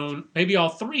 Stone, maybe all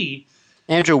three.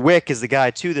 Andrew Wick is the guy,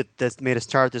 too, that's made a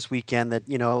start this weekend that,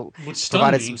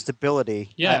 provided some stability.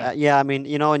 Yeah. I mean,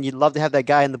 and you'd love to have that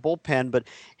guy in the bullpen, but,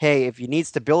 hey, if you need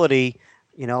stability,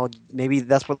 maybe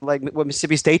that's what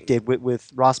Mississippi State did with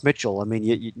Ross Mitchell. I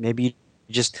mean, maybe you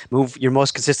just move your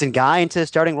most consistent guy into a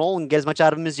starting role and get as much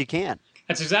out of him as you can.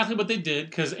 That's exactly what they did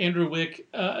because Andrew Wick,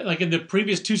 like in the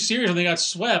previous 2 series when they got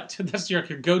swept, that's your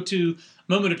go-to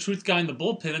moment of truth guy in the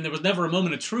bullpen, and there was never a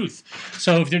moment of truth.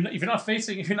 So if you're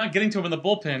not getting to him in the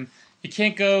bullpen, you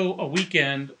can't go a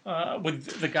weekend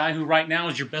with the guy who right now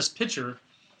is your best pitcher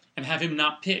and have him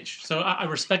not pitch. So I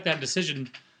respect that decision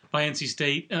by NC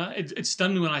State. It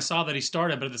stunned me when I saw that he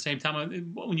started, but at the same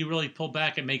time, when you really pull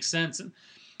back, it makes sense. And,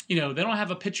 they don't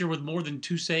have a pitcher with more than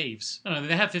 2 saves.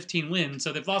 They have 15 wins,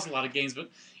 so they've lost a lot of games, but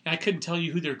I couldn't tell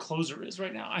you who their closer is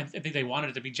right now. I think they wanted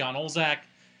it to be John Olzak.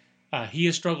 He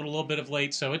has struggled a little bit of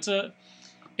late, so it's an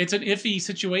iffy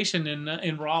situation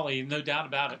in Raleigh, no doubt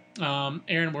about it.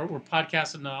 Aaron, we're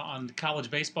podcasting on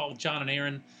college baseball with John and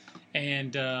Aaron,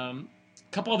 and a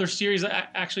couple other series.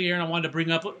 Actually, Aaron, I wanted to bring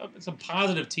up some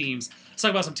positive teams. Let's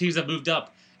talk about some teams that moved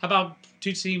up. How about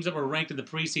 2 teams that were ranked in the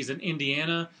preseason,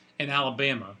 Indiana and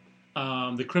Alabama?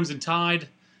 The Crimson Tide,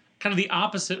 kind of the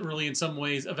opposite, really, in some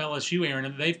ways, of LSU, Aaron,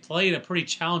 and they've played a pretty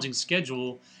challenging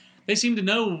schedule. They seem to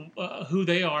know who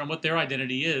they are and what their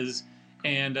identity is,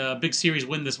 and a big series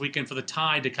win this weekend for the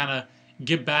Tide to kind of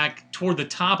get back toward the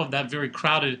top of that very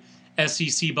crowded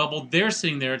SEC bubble. They're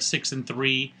sitting there at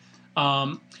 6-3.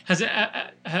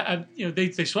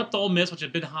 They swept Ole Miss, which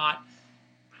had been hot.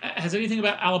 Has anything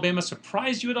about Alabama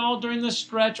surprised you at all during this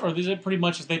stretch, or is it pretty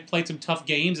much as they played some tough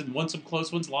games and won some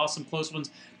close ones, lost some close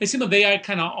ones? They seem like they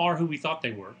kind of are who we thought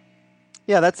they were.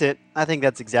 Yeah, that's it. I think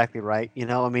that's exactly right.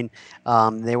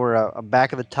 They were a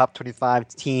back of the top 25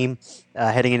 team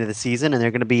heading into the season, and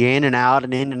they're going to be in and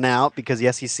out because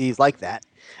the SEC is like that.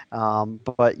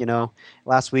 But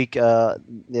last week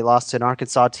they lost to an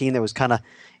Arkansas team that was kind of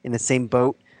in the same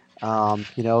boat. Kind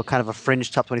of a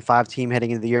fringe top 25 team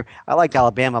heading into the year. I liked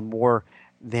Alabama more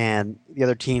than the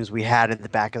other teams we had in the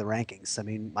back of the rankings. I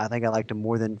mean, I think I liked them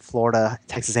more than Florida,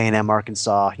 Texas A&M,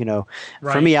 Arkansas. Right.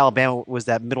 For me, Alabama was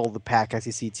that middle of the pack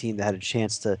SEC team that had a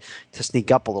chance to sneak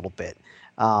up a little bit.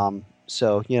 I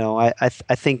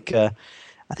think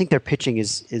their pitching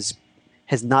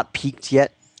has not peaked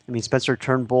yet. I mean, Spencer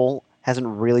Turnbull hasn't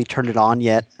really turned it on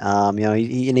yet.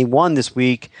 He won this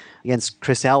week against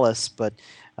Chris Ellis, but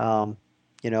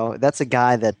that's a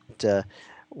guy that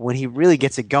when he really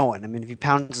gets it going, I mean, if he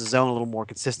pounds his zone a little more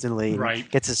consistently, right,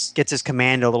 gets his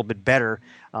command a little bit better,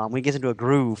 when he gets into a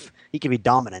groove, he can be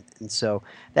dominant. And so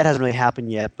that hasn't really happened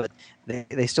yet, but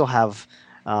they still have.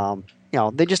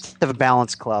 They just have a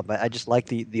balanced club. I just like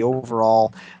the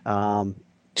overall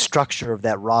structure of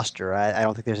that roster. I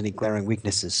don't think there's any glaring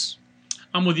weaknesses.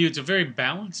 I'm with you. It's a very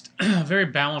balanced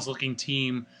looking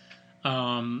team.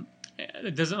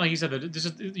 It doesn't, like you said,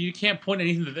 you can't point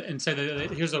anything to and say that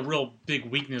here's a real big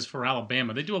weakness for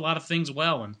Alabama. They do a lot of things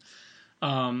well,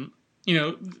 and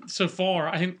so far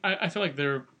I feel like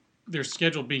their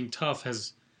schedule being tough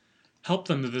has helped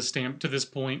them to this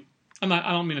point.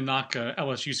 I don't mean to knock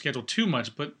LSU schedule too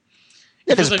much, but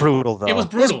it was brutal, though. It was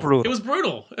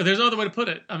brutal. There's no other way to put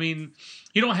it. I mean,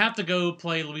 you don't have to go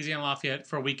play Louisiana Lafayette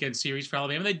for a weekend series for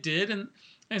Alabama. They did, and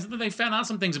they found out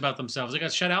some things about themselves. They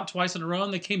got shut out twice in a row,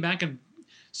 and they came back and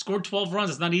scored 12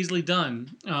 runs. It's not easily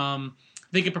done.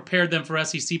 They could prepare them for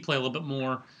SEC play a little bit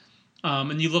more.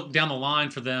 And you look down the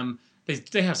line for them,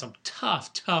 they have some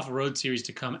tough road series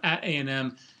to come at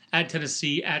A&M, at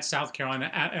Tennessee, at South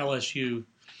Carolina, at LSU.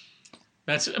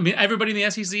 Everybody in the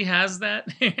SEC has that,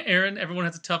 Aaron. Everyone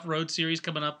has a tough road series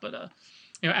coming up, but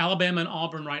Alabama and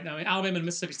Auburn right now. Alabama and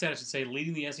Mississippi State, I should say,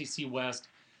 leading the SEC West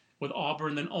with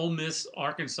Auburn, then Ole Miss,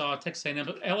 Arkansas, Texas A&M,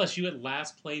 but LSU at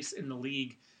last place in the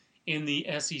league in the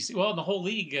SEC. Well, in the whole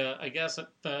league, I guess.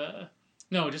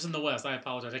 Just in the West. I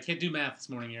apologize. I can't do math this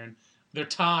morning, Aaron. Their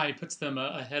tie puts them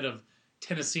ahead of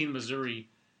Tennessee and Missouri.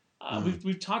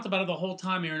 We've talked about it the whole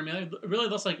time, Aaron. I mean, it really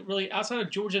looks like outside of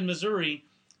Georgia and Missouri,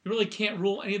 you really can't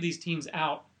rule any of these teams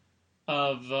out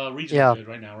of regional good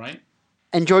right now, right?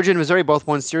 And Georgia and Missouri both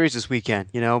won series this weekend.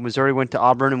 Missouri went to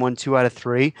Auburn and won 2 out of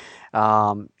 3,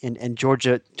 and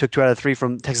Georgia took 2 out of 3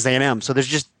 from Texas A&M. So there's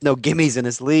just no gimmies in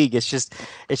this league. It's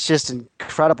just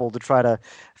incredible to try to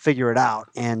figure it out.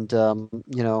 And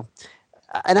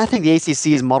and I think the ACC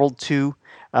is muddled too,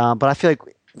 but I feel like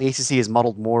the ACC is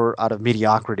muddled more out of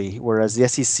mediocrity, whereas the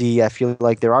SEC, I feel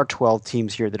like there are 12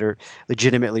 teams here that are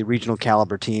legitimately regional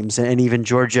caliber teams, and even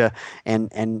Georgia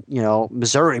and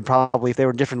Missouri probably, if they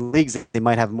were in different leagues, they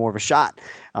might have more of a shot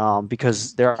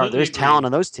because there's talent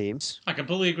on those teams. I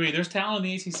completely agree. There's talent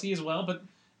in the ACC as well, but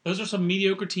those are some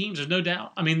mediocre teams. There's no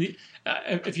doubt. I mean,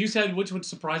 if you said which would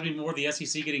surprise me more, the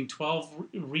SEC getting 12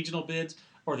 regional bids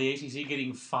or the ACC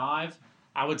getting 5,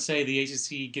 I would say the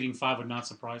ACC getting 5 would not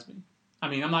surprise me. I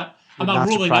mean, I'm not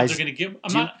ruling out they're going to give.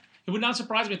 It would not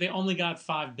surprise me if they only got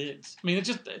 5 bids. I mean, it's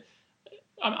just.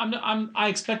 I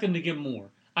expect them to give more.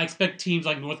 I expect teams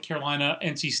like North Carolina,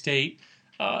 NC State,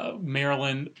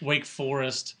 Maryland, Wake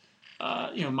Forest,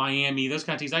 Miami, those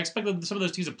kind of teams. I expect some of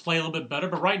those teams to play a little bit better.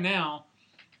 But right now,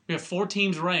 we have 4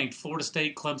 teams ranked: Florida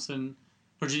State, Clemson,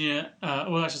 Virginia.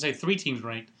 I should say 3 teams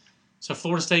ranked. So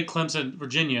Florida State, Clemson,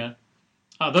 Virginia.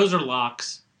 Those are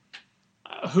locks.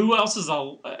 Who else is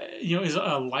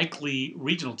a likely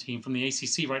regional team from the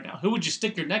ACC right now? Who would you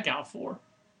stick your neck out for?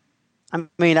 I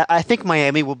mean, I think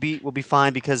Miami will be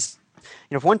fine because,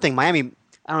 for one thing, Miami.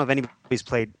 I don't know if anybody's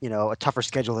played a tougher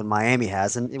schedule than Miami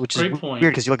has, and which is weird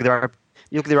because you look at their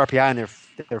RPI and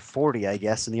they're 40, I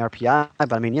guess, in the RPI.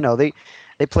 But I mean,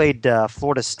 they played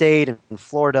Florida State and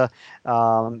Florida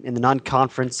in the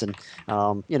non-conference, and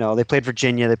they played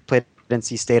Virginia. They played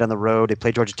NC State on the road. They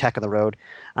played Georgia Tech on the road.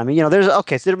 I mean, so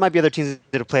there might be other teams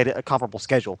that have played a comparable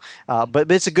schedule, but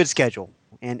it's a good schedule,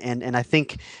 and I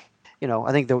think,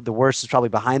 I think the worst is probably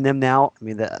behind them now. I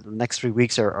mean, the next 3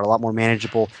 weeks are a lot more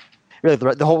manageable. Really,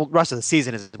 the whole rest of the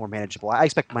season is more manageable. I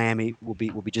expect Miami will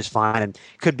be just fine and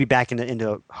could be back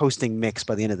into a hosting mix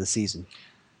by the end of the season.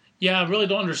 Yeah, I really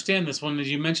don't understand this one. As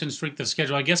you mentioned, strength of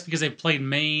schedule. I guess because they've played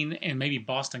Maine and maybe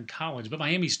Boston College, but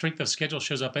Miami's strength of schedule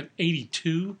shows up at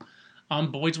 82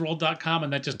 on BoysWorld.com,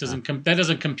 and that just doesn't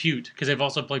compute because they've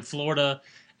also played Florida,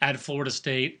 at Florida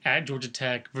State, at Georgia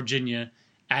Tech, Virginia,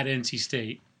 at NC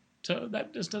State. So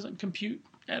that just doesn't compute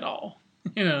at all.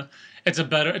 It's a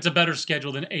better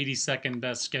schedule than 82nd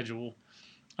best schedule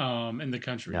in the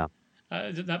country. Yeah.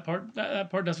 That part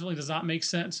definitely does not make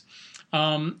sense.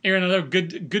 Aaron, another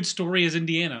good story is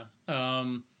Indiana.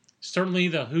 Certainly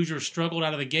the Hoosiers struggled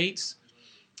out of the gates.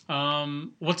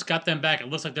 What's got them back? It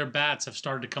looks like their bats have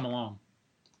started to come along.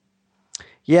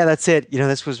 Yeah, that's it.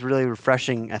 This was really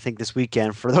refreshing, I think, this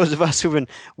weekend for those of us who've been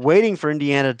waiting for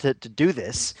Indiana to do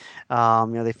this.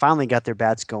 They finally got their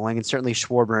bats going, and certainly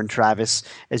Schwarber and Travis,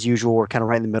 as usual, were kind of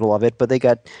right in the middle of it. But they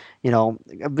got,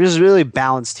 it was a really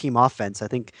balanced team offense. I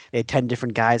think they had 10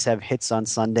 different guys have hits on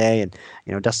Sunday, and,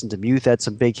 Dustin DeMuth had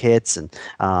some big hits, and,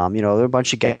 there were a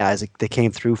bunch of guys that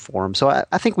came through for him. So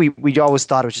I think we always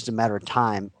thought it was just a matter of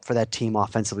time for that team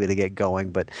offensively to get going.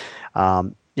 But,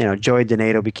 Joey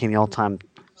Donato became the all-time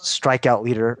strikeout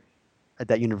leader at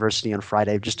that university on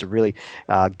Friday. Just a really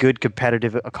good,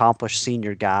 competitive, accomplished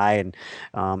senior guy, and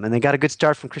they got a good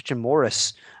start from Christian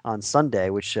Morris on Sunday,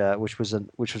 which was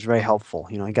very helpful.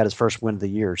 He got his first win of the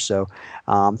year. So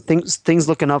things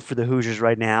looking up for the Hoosiers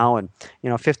right now, and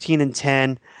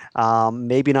 15-10,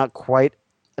 maybe not quite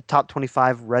a top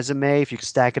 25 resume if you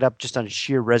stack it up just on a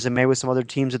sheer resume with some other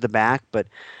teams at the back, but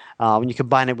when you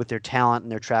combine it with their talent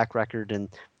and their track record and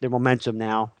their momentum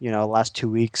now, last 2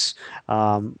 weeks,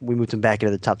 we moved them back into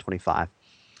the top 25.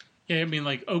 Yeah, I mean,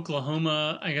 like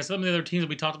Oklahoma, I guess some of the other teams that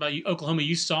we talked about, Oklahoma,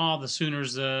 you saw the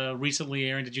Sooners recently,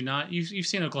 Aaron, did you not? You've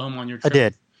seen Oklahoma on your trip.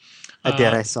 I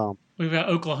did. I saw them. We've got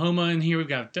Oklahoma in here. We've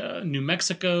got New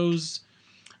Mexico's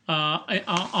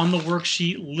on the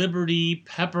worksheet, Liberty,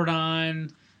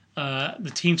 Pepperdine,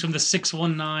 the teams from the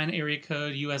 619 area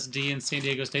code, USD, and San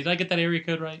Diego State. Did I get that area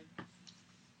code right?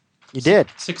 You did.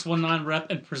 619 rep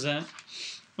and present.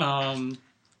 I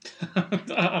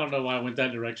don't know why I went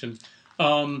that direction.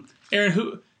 Aaron,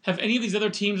 who have any of these other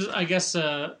teams, I guess,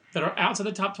 that are outside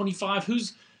the top 25,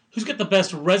 who's got the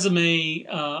best resume,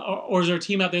 or is there a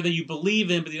team out there that you believe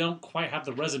in but you don't quite have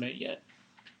the resume yet?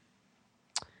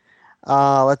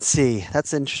 Let's see.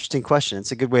 That's an interesting question.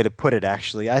 It's a good way to put it,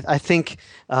 actually. I think,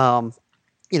 there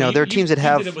are teams that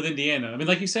have... You did it with Indiana. I mean,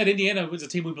 like you said, Indiana was a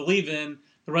team we believe in.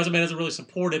 The resume doesn't really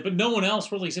support it, but no one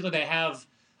else really seems like they have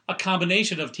a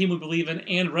combination of team we believe in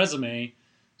and resume.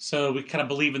 So we kind of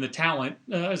believe in the talent.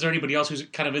 Is there anybody else who's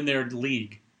kind of in their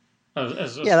league?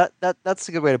 Yeah, that's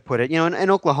a good way to put it.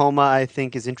 And Oklahoma, I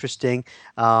think, is interesting,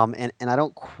 and I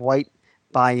don't quite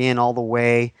buy in all the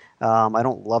way. I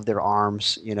don't love their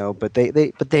arms, but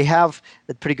they have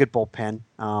a pretty good bullpen.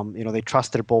 They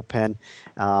trust their bullpen.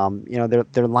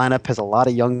 Their lineup has a lot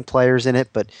of young players in it,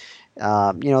 but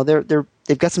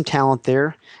they've got some talent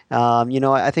there.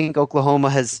 I think Oklahoma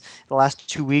has the last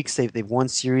 2 weeks they've won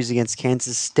series against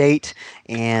Kansas State,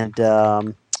 and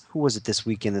who was it this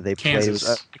weekend that they played? It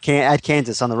was at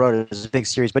Kansas on the road. It was a big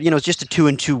series, but it's just a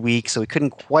 2-2 week, so we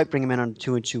couldn't quite bring them in on a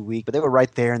 2-2 week. But they were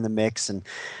right there in the mix, and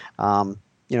and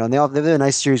they had a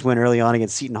nice series win early on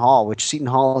against Seton Hall, which Seton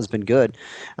Hall has been good.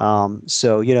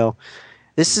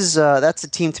 This is that's a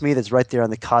team to me that's right there on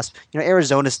the cusp.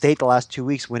 Arizona State the last 2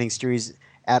 weeks winning series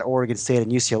at Oregon State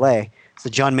and UCLA. It's the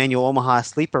John Manuel Omaha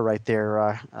sleeper right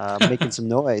there, making some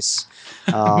noise.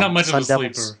 Not much Sun of a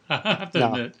Devils, sleeper, I have to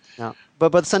admit. No.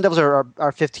 But the Sun Devils are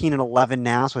 15-11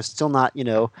 now, so it's still not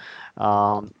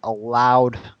a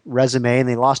loud resume, and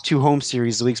they lost 2 home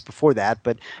series the weeks before that.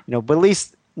 But at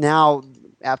least now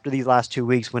after these last 2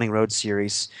 weeks winning road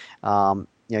series.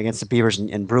 Against the Beavers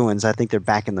and Bruins, I think they're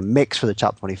back in the mix for the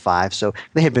top 25. So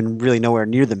they had been really nowhere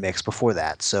near the mix before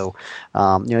that. So,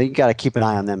 you got to keep an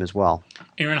eye on them as well.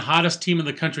 Aaron, hottest team in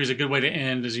the country is a good way to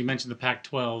end, as you mentioned, the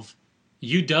Pac-12.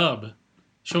 UW,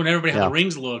 showing everybody how the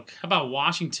rings look. How about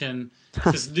Washington?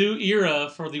 This new era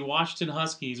for the Washington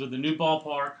Huskies with the new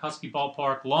ballpark, Husky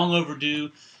Ballpark, long overdue.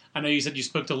 I know you said you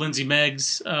spoke to Lindsey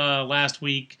Meggs last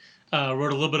week,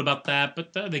 wrote a little bit about that,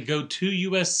 but they go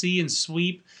to USC and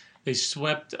sweep. They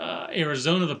swept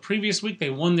Arizona the previous week. They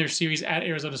won their series at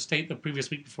Arizona State the previous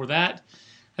week before that.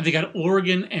 And they got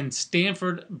Oregon and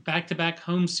Stanford back-to-back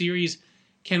home series.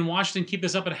 Can Washington keep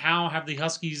this up, and how have the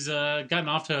Huskies gotten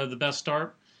off to the best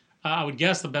start? I would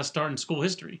guess the best start in school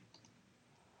history.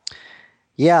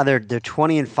 Yeah, they're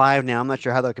 20-5 now. I'm not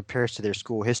sure how that compares to their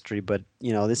school history, but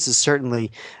this is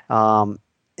certainly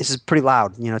this is pretty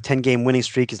loud. 10-game winning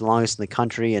streak is the longest in the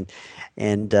country, and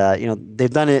they've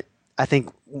done it. I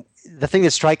think the thing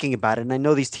that's striking about it, and I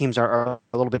know these teams are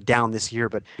a little bit down this year,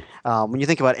 but when you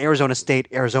think about Arizona State,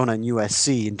 Arizona, and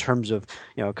USC in terms of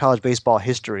college baseball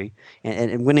history,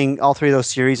 and winning all 3 of those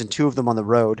series and 2 of them on the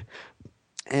road,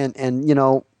 and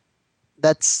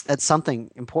that's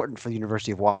something important for the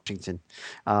University of Washington.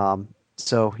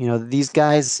 So these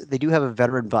guys, they do have a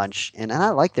veteran bunch, and I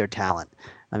like their talent.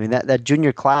 I mean, that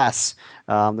junior class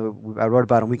I wrote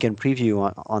about in Weekend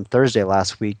Preview on Thursday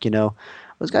last week.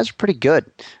 those guys are pretty good.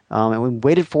 And we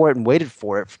waited for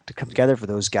it to come together for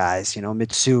those guys.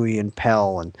 Mitsui and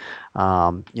Pell, and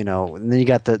and then you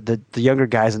got the younger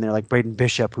guys in there like Braden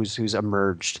Bishop, who's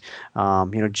emerged.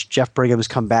 Jeff Brigham's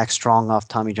come back strong off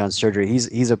Tommy John surgery.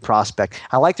 He's a prospect.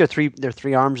 I like their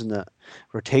three arms in the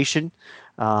rotation.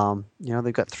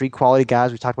 They've got three quality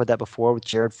guys. We talked about that before with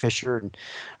Jared Fisher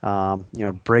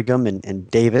and Brigham and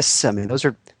Davis. I mean, those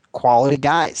are quality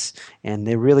guys, and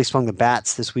they really swung the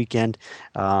bats this weekend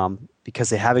because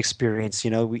they have experience.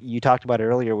 You talked about it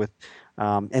earlier with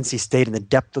NC State and the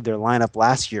depth of their lineup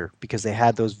last year because they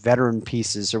had those veteran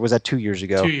pieces, or was that 2 years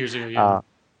ago? 2 years ago, yeah.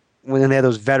 When they had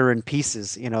those veteran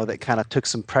pieces, that kind of took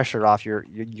some pressure off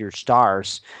your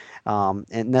stars.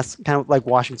 And that's kind of like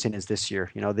Washington is this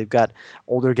year. They've got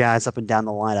older guys up and down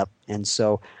the lineup, and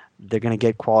so they're going to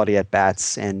get quality at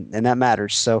bats, and that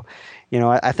matters. So,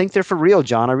 I think they're for real,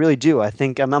 John. I really do. I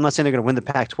think I'm not saying they're going to win the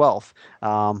Pac-12.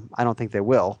 I don't think they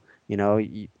will.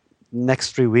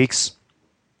 Next 3 weeks,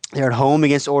 they're at home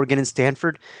against Oregon and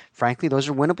Stanford. Frankly, those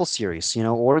are winnable series.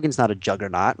 Oregon's not a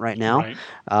juggernaut right now. Right.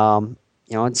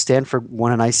 And Stanford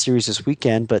won a nice series this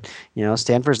weekend, but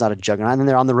Stanford's not a juggernaut. And then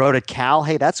they're on the road at Cal.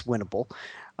 Hey, that's winnable.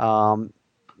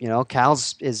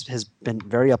 Cal's has been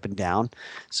very up and down.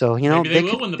 So maybe they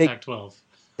will win the Pac-12.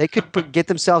 They could get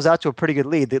themselves out to a pretty good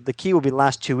lead. The key will be the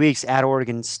last 2 weeks at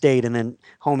Oregon State and then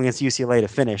home against UCLA to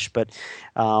finish. But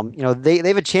they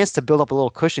have a chance to build up a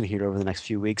little cushion here over the next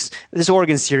few weeks. This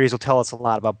Oregon series will tell us a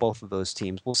lot about both of those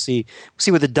teams. We'll see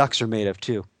what the Ducks are made of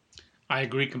too. I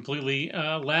agree completely.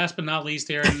 Last but not least,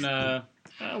 Aaron,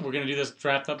 we're going to do this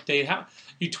draft update.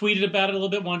 You tweeted about it a little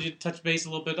bit. Wanted you to touch base a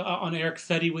little bit on Erick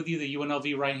Fedde with you, the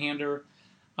UNLV right-hander.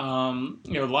 A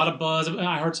lot of buzz.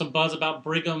 I heard some buzz about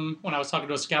Brigham when I was talking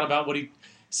to a scout about what he'd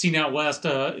seen out west.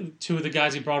 Two of the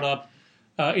guys he brought up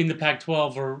in the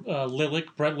Pac-12 were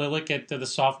Brett Lillick at the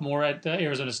sophomore at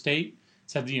Arizona State.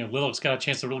 Said Lillick's got a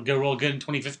chance to really go real good in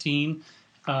 2015.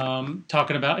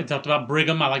 Talked about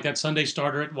Brigham. I like that Sunday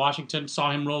starter at Washington.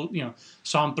 Saw him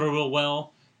throw real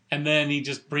well, and then he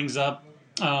just brings up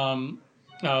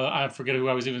I forget who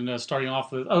I was even starting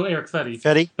off with. Oh, Erick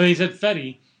Fedde. But he said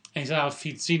Fedde, and he said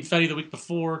he'd seen Fedde the week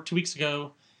before, 2 weeks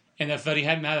ago, and that Fedde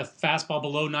hadn't had a fastball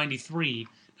below 93.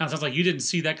 Now it sounds like you didn't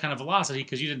see that kind of velocity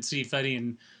because you didn't see Fedde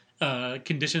in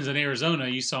conditions in Arizona.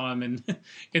 You saw him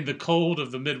in the cold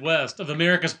of the Midwest, of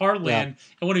America's heartland,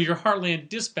 and one of your heartland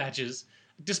dispatch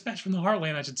from the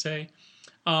heartland, I should say.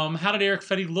 How did Erick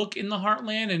Fedde look in the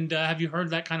heartland, and have you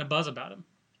heard that kind of buzz about him?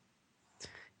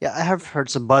 Yeah, I have heard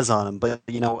some buzz on him, but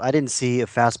I didn't see a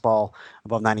fastball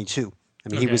above 92. I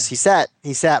mean, he sat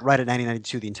right at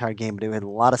 90-92 the entire game, but he had a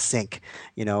lot of sink,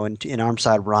 in arm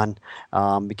side run,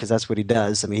 because that's what he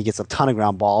does. I mean, he gets a ton of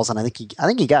ground balls, and I think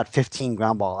he got 15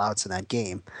 ground ball outs in that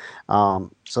game.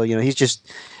 So he's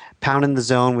just pounding the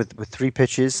zone with three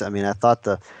pitches. I mean, I thought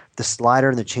the slider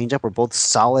and the changeup were both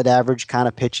solid average kind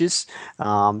of pitches.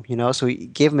 So he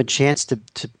gave him a chance to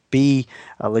be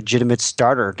a legitimate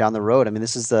starter down the road. I mean,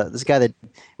 this is this guy that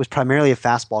was primarily a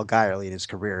fastball guy early in his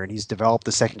career, and he's developed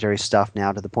the secondary stuff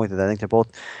now to the point that I think they're both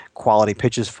quality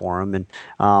pitches for him. And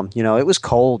it was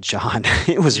cold, John.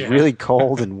 It was really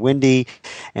cold and windy,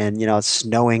 and it's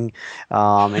snowing.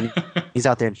 And he's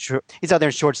out there in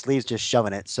short sleeves just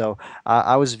shoving it. So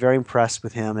I was very impressed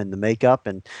with him and the makeup,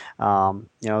 and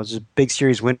it was a big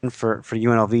series win for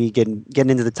UNLV getting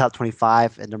into the top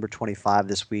 25 at number 25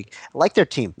 this week. I like their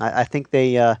team. I think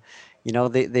they've got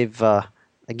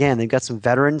some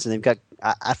veterans, and they've got.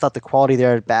 I thought the quality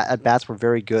there at bats were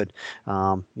very good.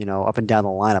 Up and down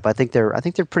the lineup. I think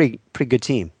they're pretty good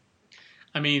team.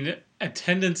 I mean,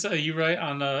 attendance. You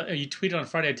tweeted on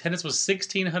Friday. Attendance was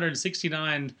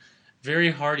 1,669. Very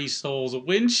hardy souls.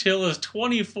 Wind chill is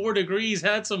 24 degrees.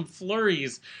 Had some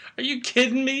flurries. Are you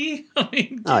kidding me? I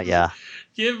mean,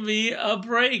 give me a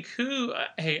break.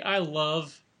 I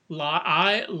love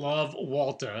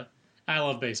Walter. I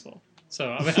love baseball.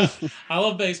 So I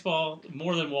love baseball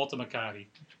more than Walter McCarty.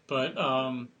 But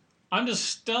I'm just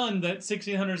stunned that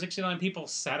 1,669 people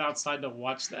sat outside to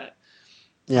watch that.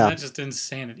 Yeah, that's just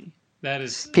insanity.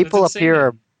 People up here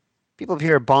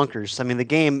are bonkers. I mean, the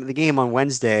game on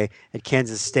Wednesday at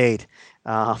Kansas State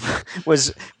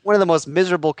was one of the most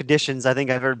miserable conditions I think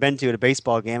I've ever been to at a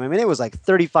baseball game. I mean, it was like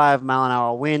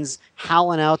 35-mile-an-hour winds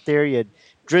howling out there. You had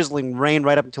drizzling rain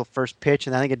right up until first pitch,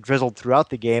 and I think it drizzled throughout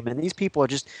the game. And these people are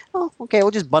just,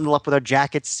 we'll just bundle up with our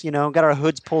jackets, got our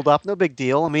hoods pulled up, no big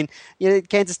deal. I mean,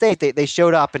 Kansas State, they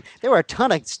showed up, and there were a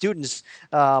ton of students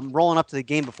rolling up to the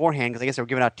game beforehand because I guess they were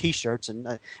giving out T-shirts.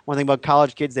 And one thing about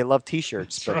college kids, they love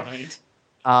T-shirts. That's right.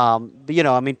 But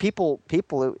I mean, people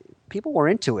people were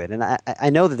into it, and I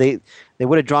know that they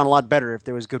would have drawn a lot better if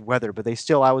there was good weather, but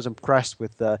I was impressed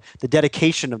with the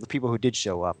dedication of the people who did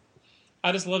show up.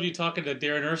 I just love you talking to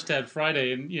Darren Erstad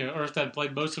Friday, and Erstad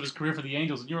played most of his career for the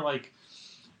Angels, and you were like,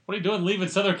 "What are you doing leaving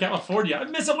Southern California? I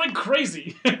miss it like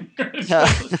crazy."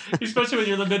 especially when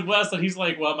you're in the Midwest, and he's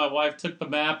like, "Well, my wife took the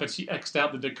map and she X'd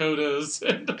out the Dakotas,"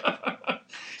 and I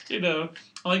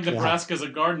think Nebraska's a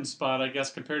garden spot, I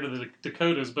guess, compared to the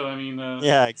Dakotas, but I mean,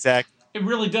 yeah, exactly. It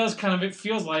really does it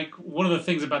feels like one of the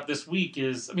things about this week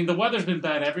is, I mean, the weather's been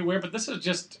bad everywhere, but this is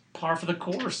just par for the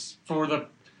course for the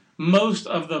most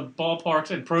of the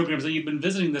ballparks and programs that you've been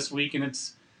visiting this week, and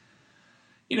it's,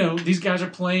 these guys are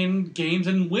playing games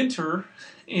in winter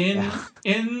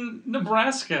in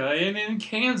Nebraska and in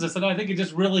Kansas, and I think it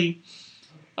just really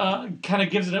kind of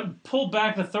gives it a pull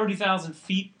back the 30,000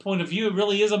 feet point of view. It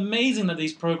really is amazing that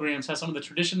these programs have some of the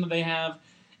tradition that they have,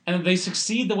 and that they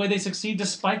succeed the way they succeed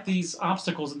despite these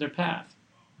obstacles in their path.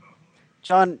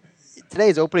 John, today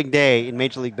is opening day in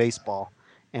Major League Baseball,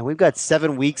 and we've got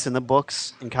 7 weeks in the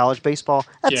books in college baseball.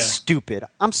 That's stupid.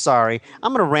 I'm sorry.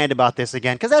 I'm going to rant about this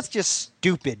again because that's just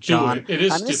stupid, John. It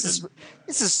is stupid.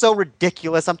 This is so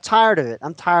ridiculous. I'm tired of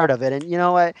it. And,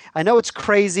 I know it's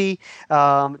crazy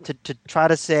to try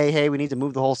to say, hey, we need to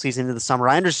move the whole season into the summer.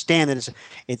 I understand that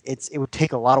it would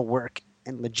take a lot of work.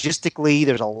 And logistically,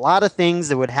 there's a lot of things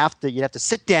that you'd have to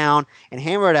sit down and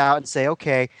hammer it out and say,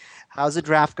 okay, how's the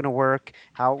draft going to work?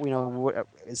 How,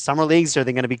 summer leagues, are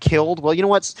they going to be killed? Well, you know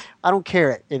what? I don't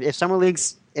care. If summer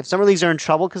leagues are in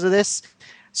trouble because of this,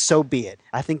 so be it.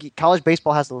 I think college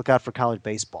baseball has to look out for college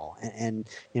baseball. And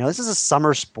this is a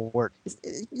summer sport.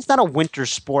 It's not a winter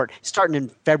sport starting in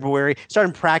February,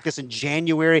 starting practice in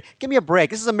January. Give me a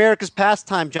break. This is America's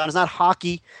pastime, John. It's not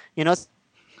hockey.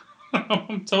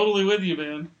 I'm totally with you,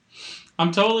 man.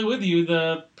 I'm totally with you.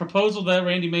 The proposal that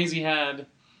Randy Mazey had,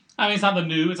 I mean, it's not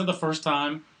the first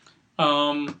time,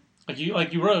 like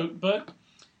you wrote, but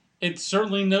it's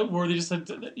certainly noteworthy. Just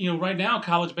that, right now,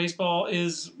 college baseball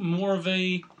is more of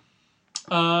a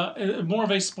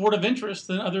sport of interest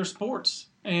than other sports,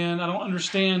 and I don't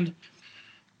understand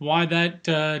why that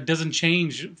doesn't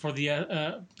change for the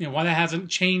why that hasn't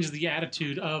changed the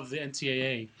attitude of the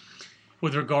NCAA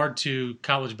with regard to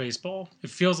college baseball. It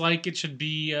feels like it should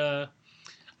be a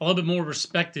little bit more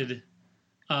respected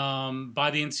by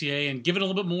the NCAA and give it a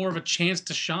little bit more of a chance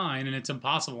to shine. And it's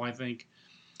impossible, I think,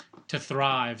 to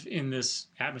thrive in this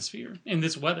atmosphere, in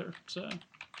this weather. So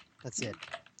that's it.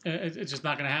 It's just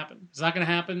not going to happen. It's not going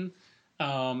to happen.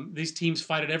 These teams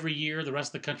fight it every year. The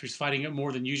rest of the country's fighting it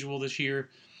more than usual this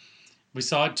year. We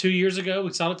saw it 2 years ago.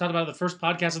 We talked about it the first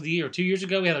podcast of the year. 2 years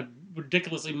ago, we had a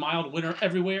ridiculously mild winter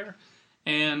everywhere.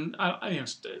 And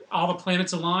all the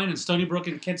planets aligned, and Stony Brook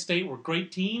and Kent State were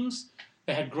great teams.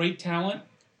 They had great talent,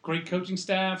 great coaching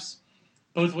staffs.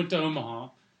 Both went to Omaha.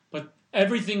 But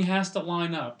everything has to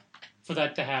line up for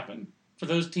that to happen, for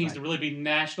those teams to really be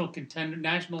national contender,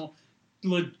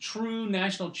 true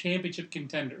national championship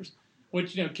contenders.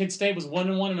 Which, Kent State was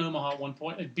 1-1 in Omaha at one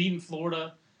point. They'd beaten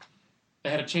Florida.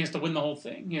 They had a chance to win the whole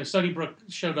thing. Stony Brook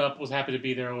showed up, was happy to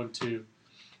be there 0-2.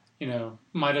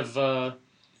 Might have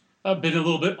been a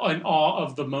little bit in awe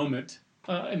of the moment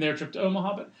in their trip to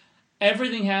Omaha, but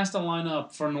everything has to line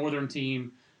up for a northern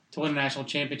team to win a national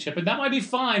championship, and that might be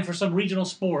fine for some regional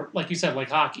sport, like you said, like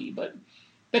hockey, but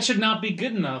that should not be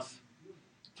good enough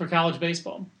for college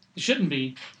baseball. It shouldn't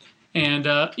be. And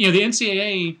the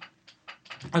NCAA,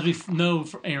 as we know,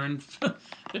 Aaron,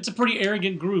 it's a pretty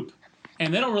arrogant group,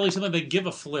 and they don't really seem like they give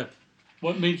a flip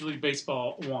what Major League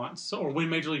Baseball wants or when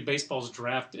Major League Baseball's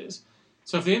draft is.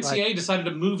 So if the NCAA decided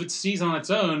to move its season on its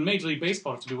own, Major League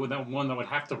Baseball would be one that would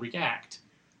have to react.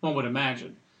 One would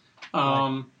imagine.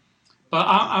 But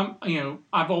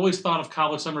I've always thought of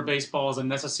college summer baseball as a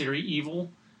necessary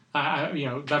evil.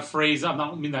 That phrase. I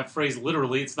don't mean that phrase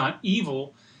literally. It's not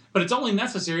evil, but it's only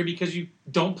necessary because you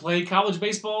don't play college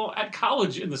baseball at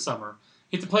college in the summer.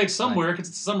 You have to play it somewhere because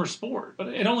it's a summer sport. But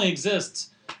it only exists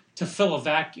to fill a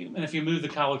vacuum. And if you move the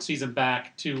college season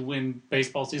back to when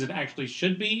baseball season actually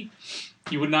should be,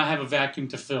 you would not have a vacuum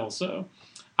to fill. So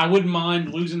I wouldn't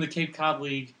mind losing the Cape Cod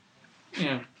League.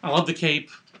 I love the Cape.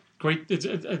 Great,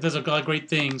 it does a lot of great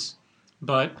things,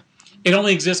 but it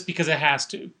only exists because it has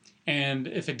to. And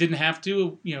if it didn't have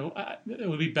to, it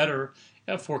would be better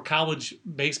for college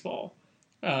baseball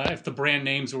if the brand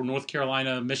names were North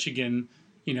Carolina, Michigan,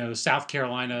 South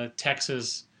Carolina,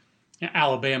 Texas,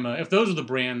 Alabama. If those are the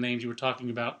brand names you were talking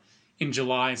about in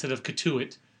July instead of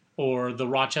Catuit or the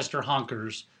Rochester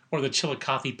Honkers or the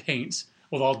Chillicothe Paints,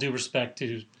 with all due respect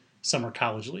to summer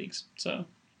college leagues. So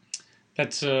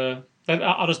that's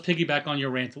I'll just piggyback on your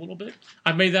rant a little bit.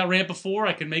 I've made that rant before.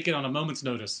 I can make it on a moment's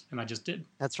notice, and I just did.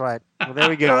 That's right. Well, there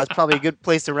we go. That's probably a good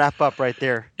place to wrap up right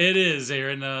there. It is,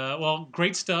 Aaron. Well,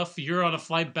 great stuff. You're on a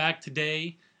flight back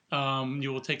today.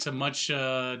 You will take some much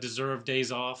deserved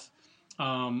days off.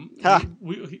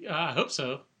 I hope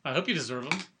so. I hope you deserve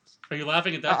them. Are you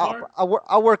laughing at that part?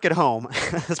 I'll work at home.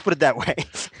 Let's put it that way.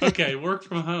 Okay, work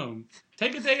from home.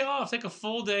 Take a day off. Take a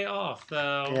full day off.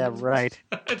 Yeah, right.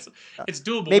 It's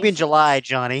doable. Maybe in July,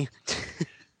 Johnny.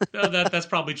 That's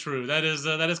probably true. That is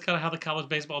kind of how the college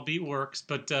baseball beat works.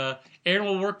 But Aaron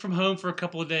will work from home for a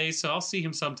couple of days, so I'll see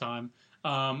him sometime.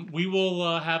 We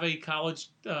will have a college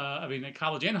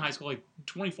and high school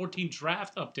 2014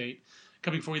 draft update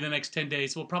coming for you the next 10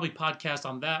 days. So we'll probably podcast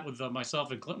on that with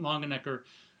myself and Clinton Longenecker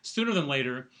sooner than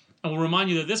later. And we'll remind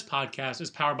you that this podcast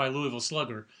is powered by Louisville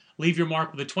Slugger. Leave your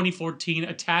mark with the 2014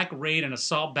 attack, raid, and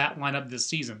assault bat lineup this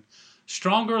season.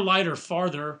 Stronger, lighter,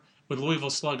 farther with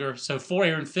Louisville Slugger. So for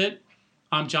Aaron Fitt,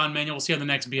 I'm John Manuel. We'll see you on the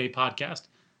next BA podcast.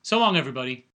 So long, everybody.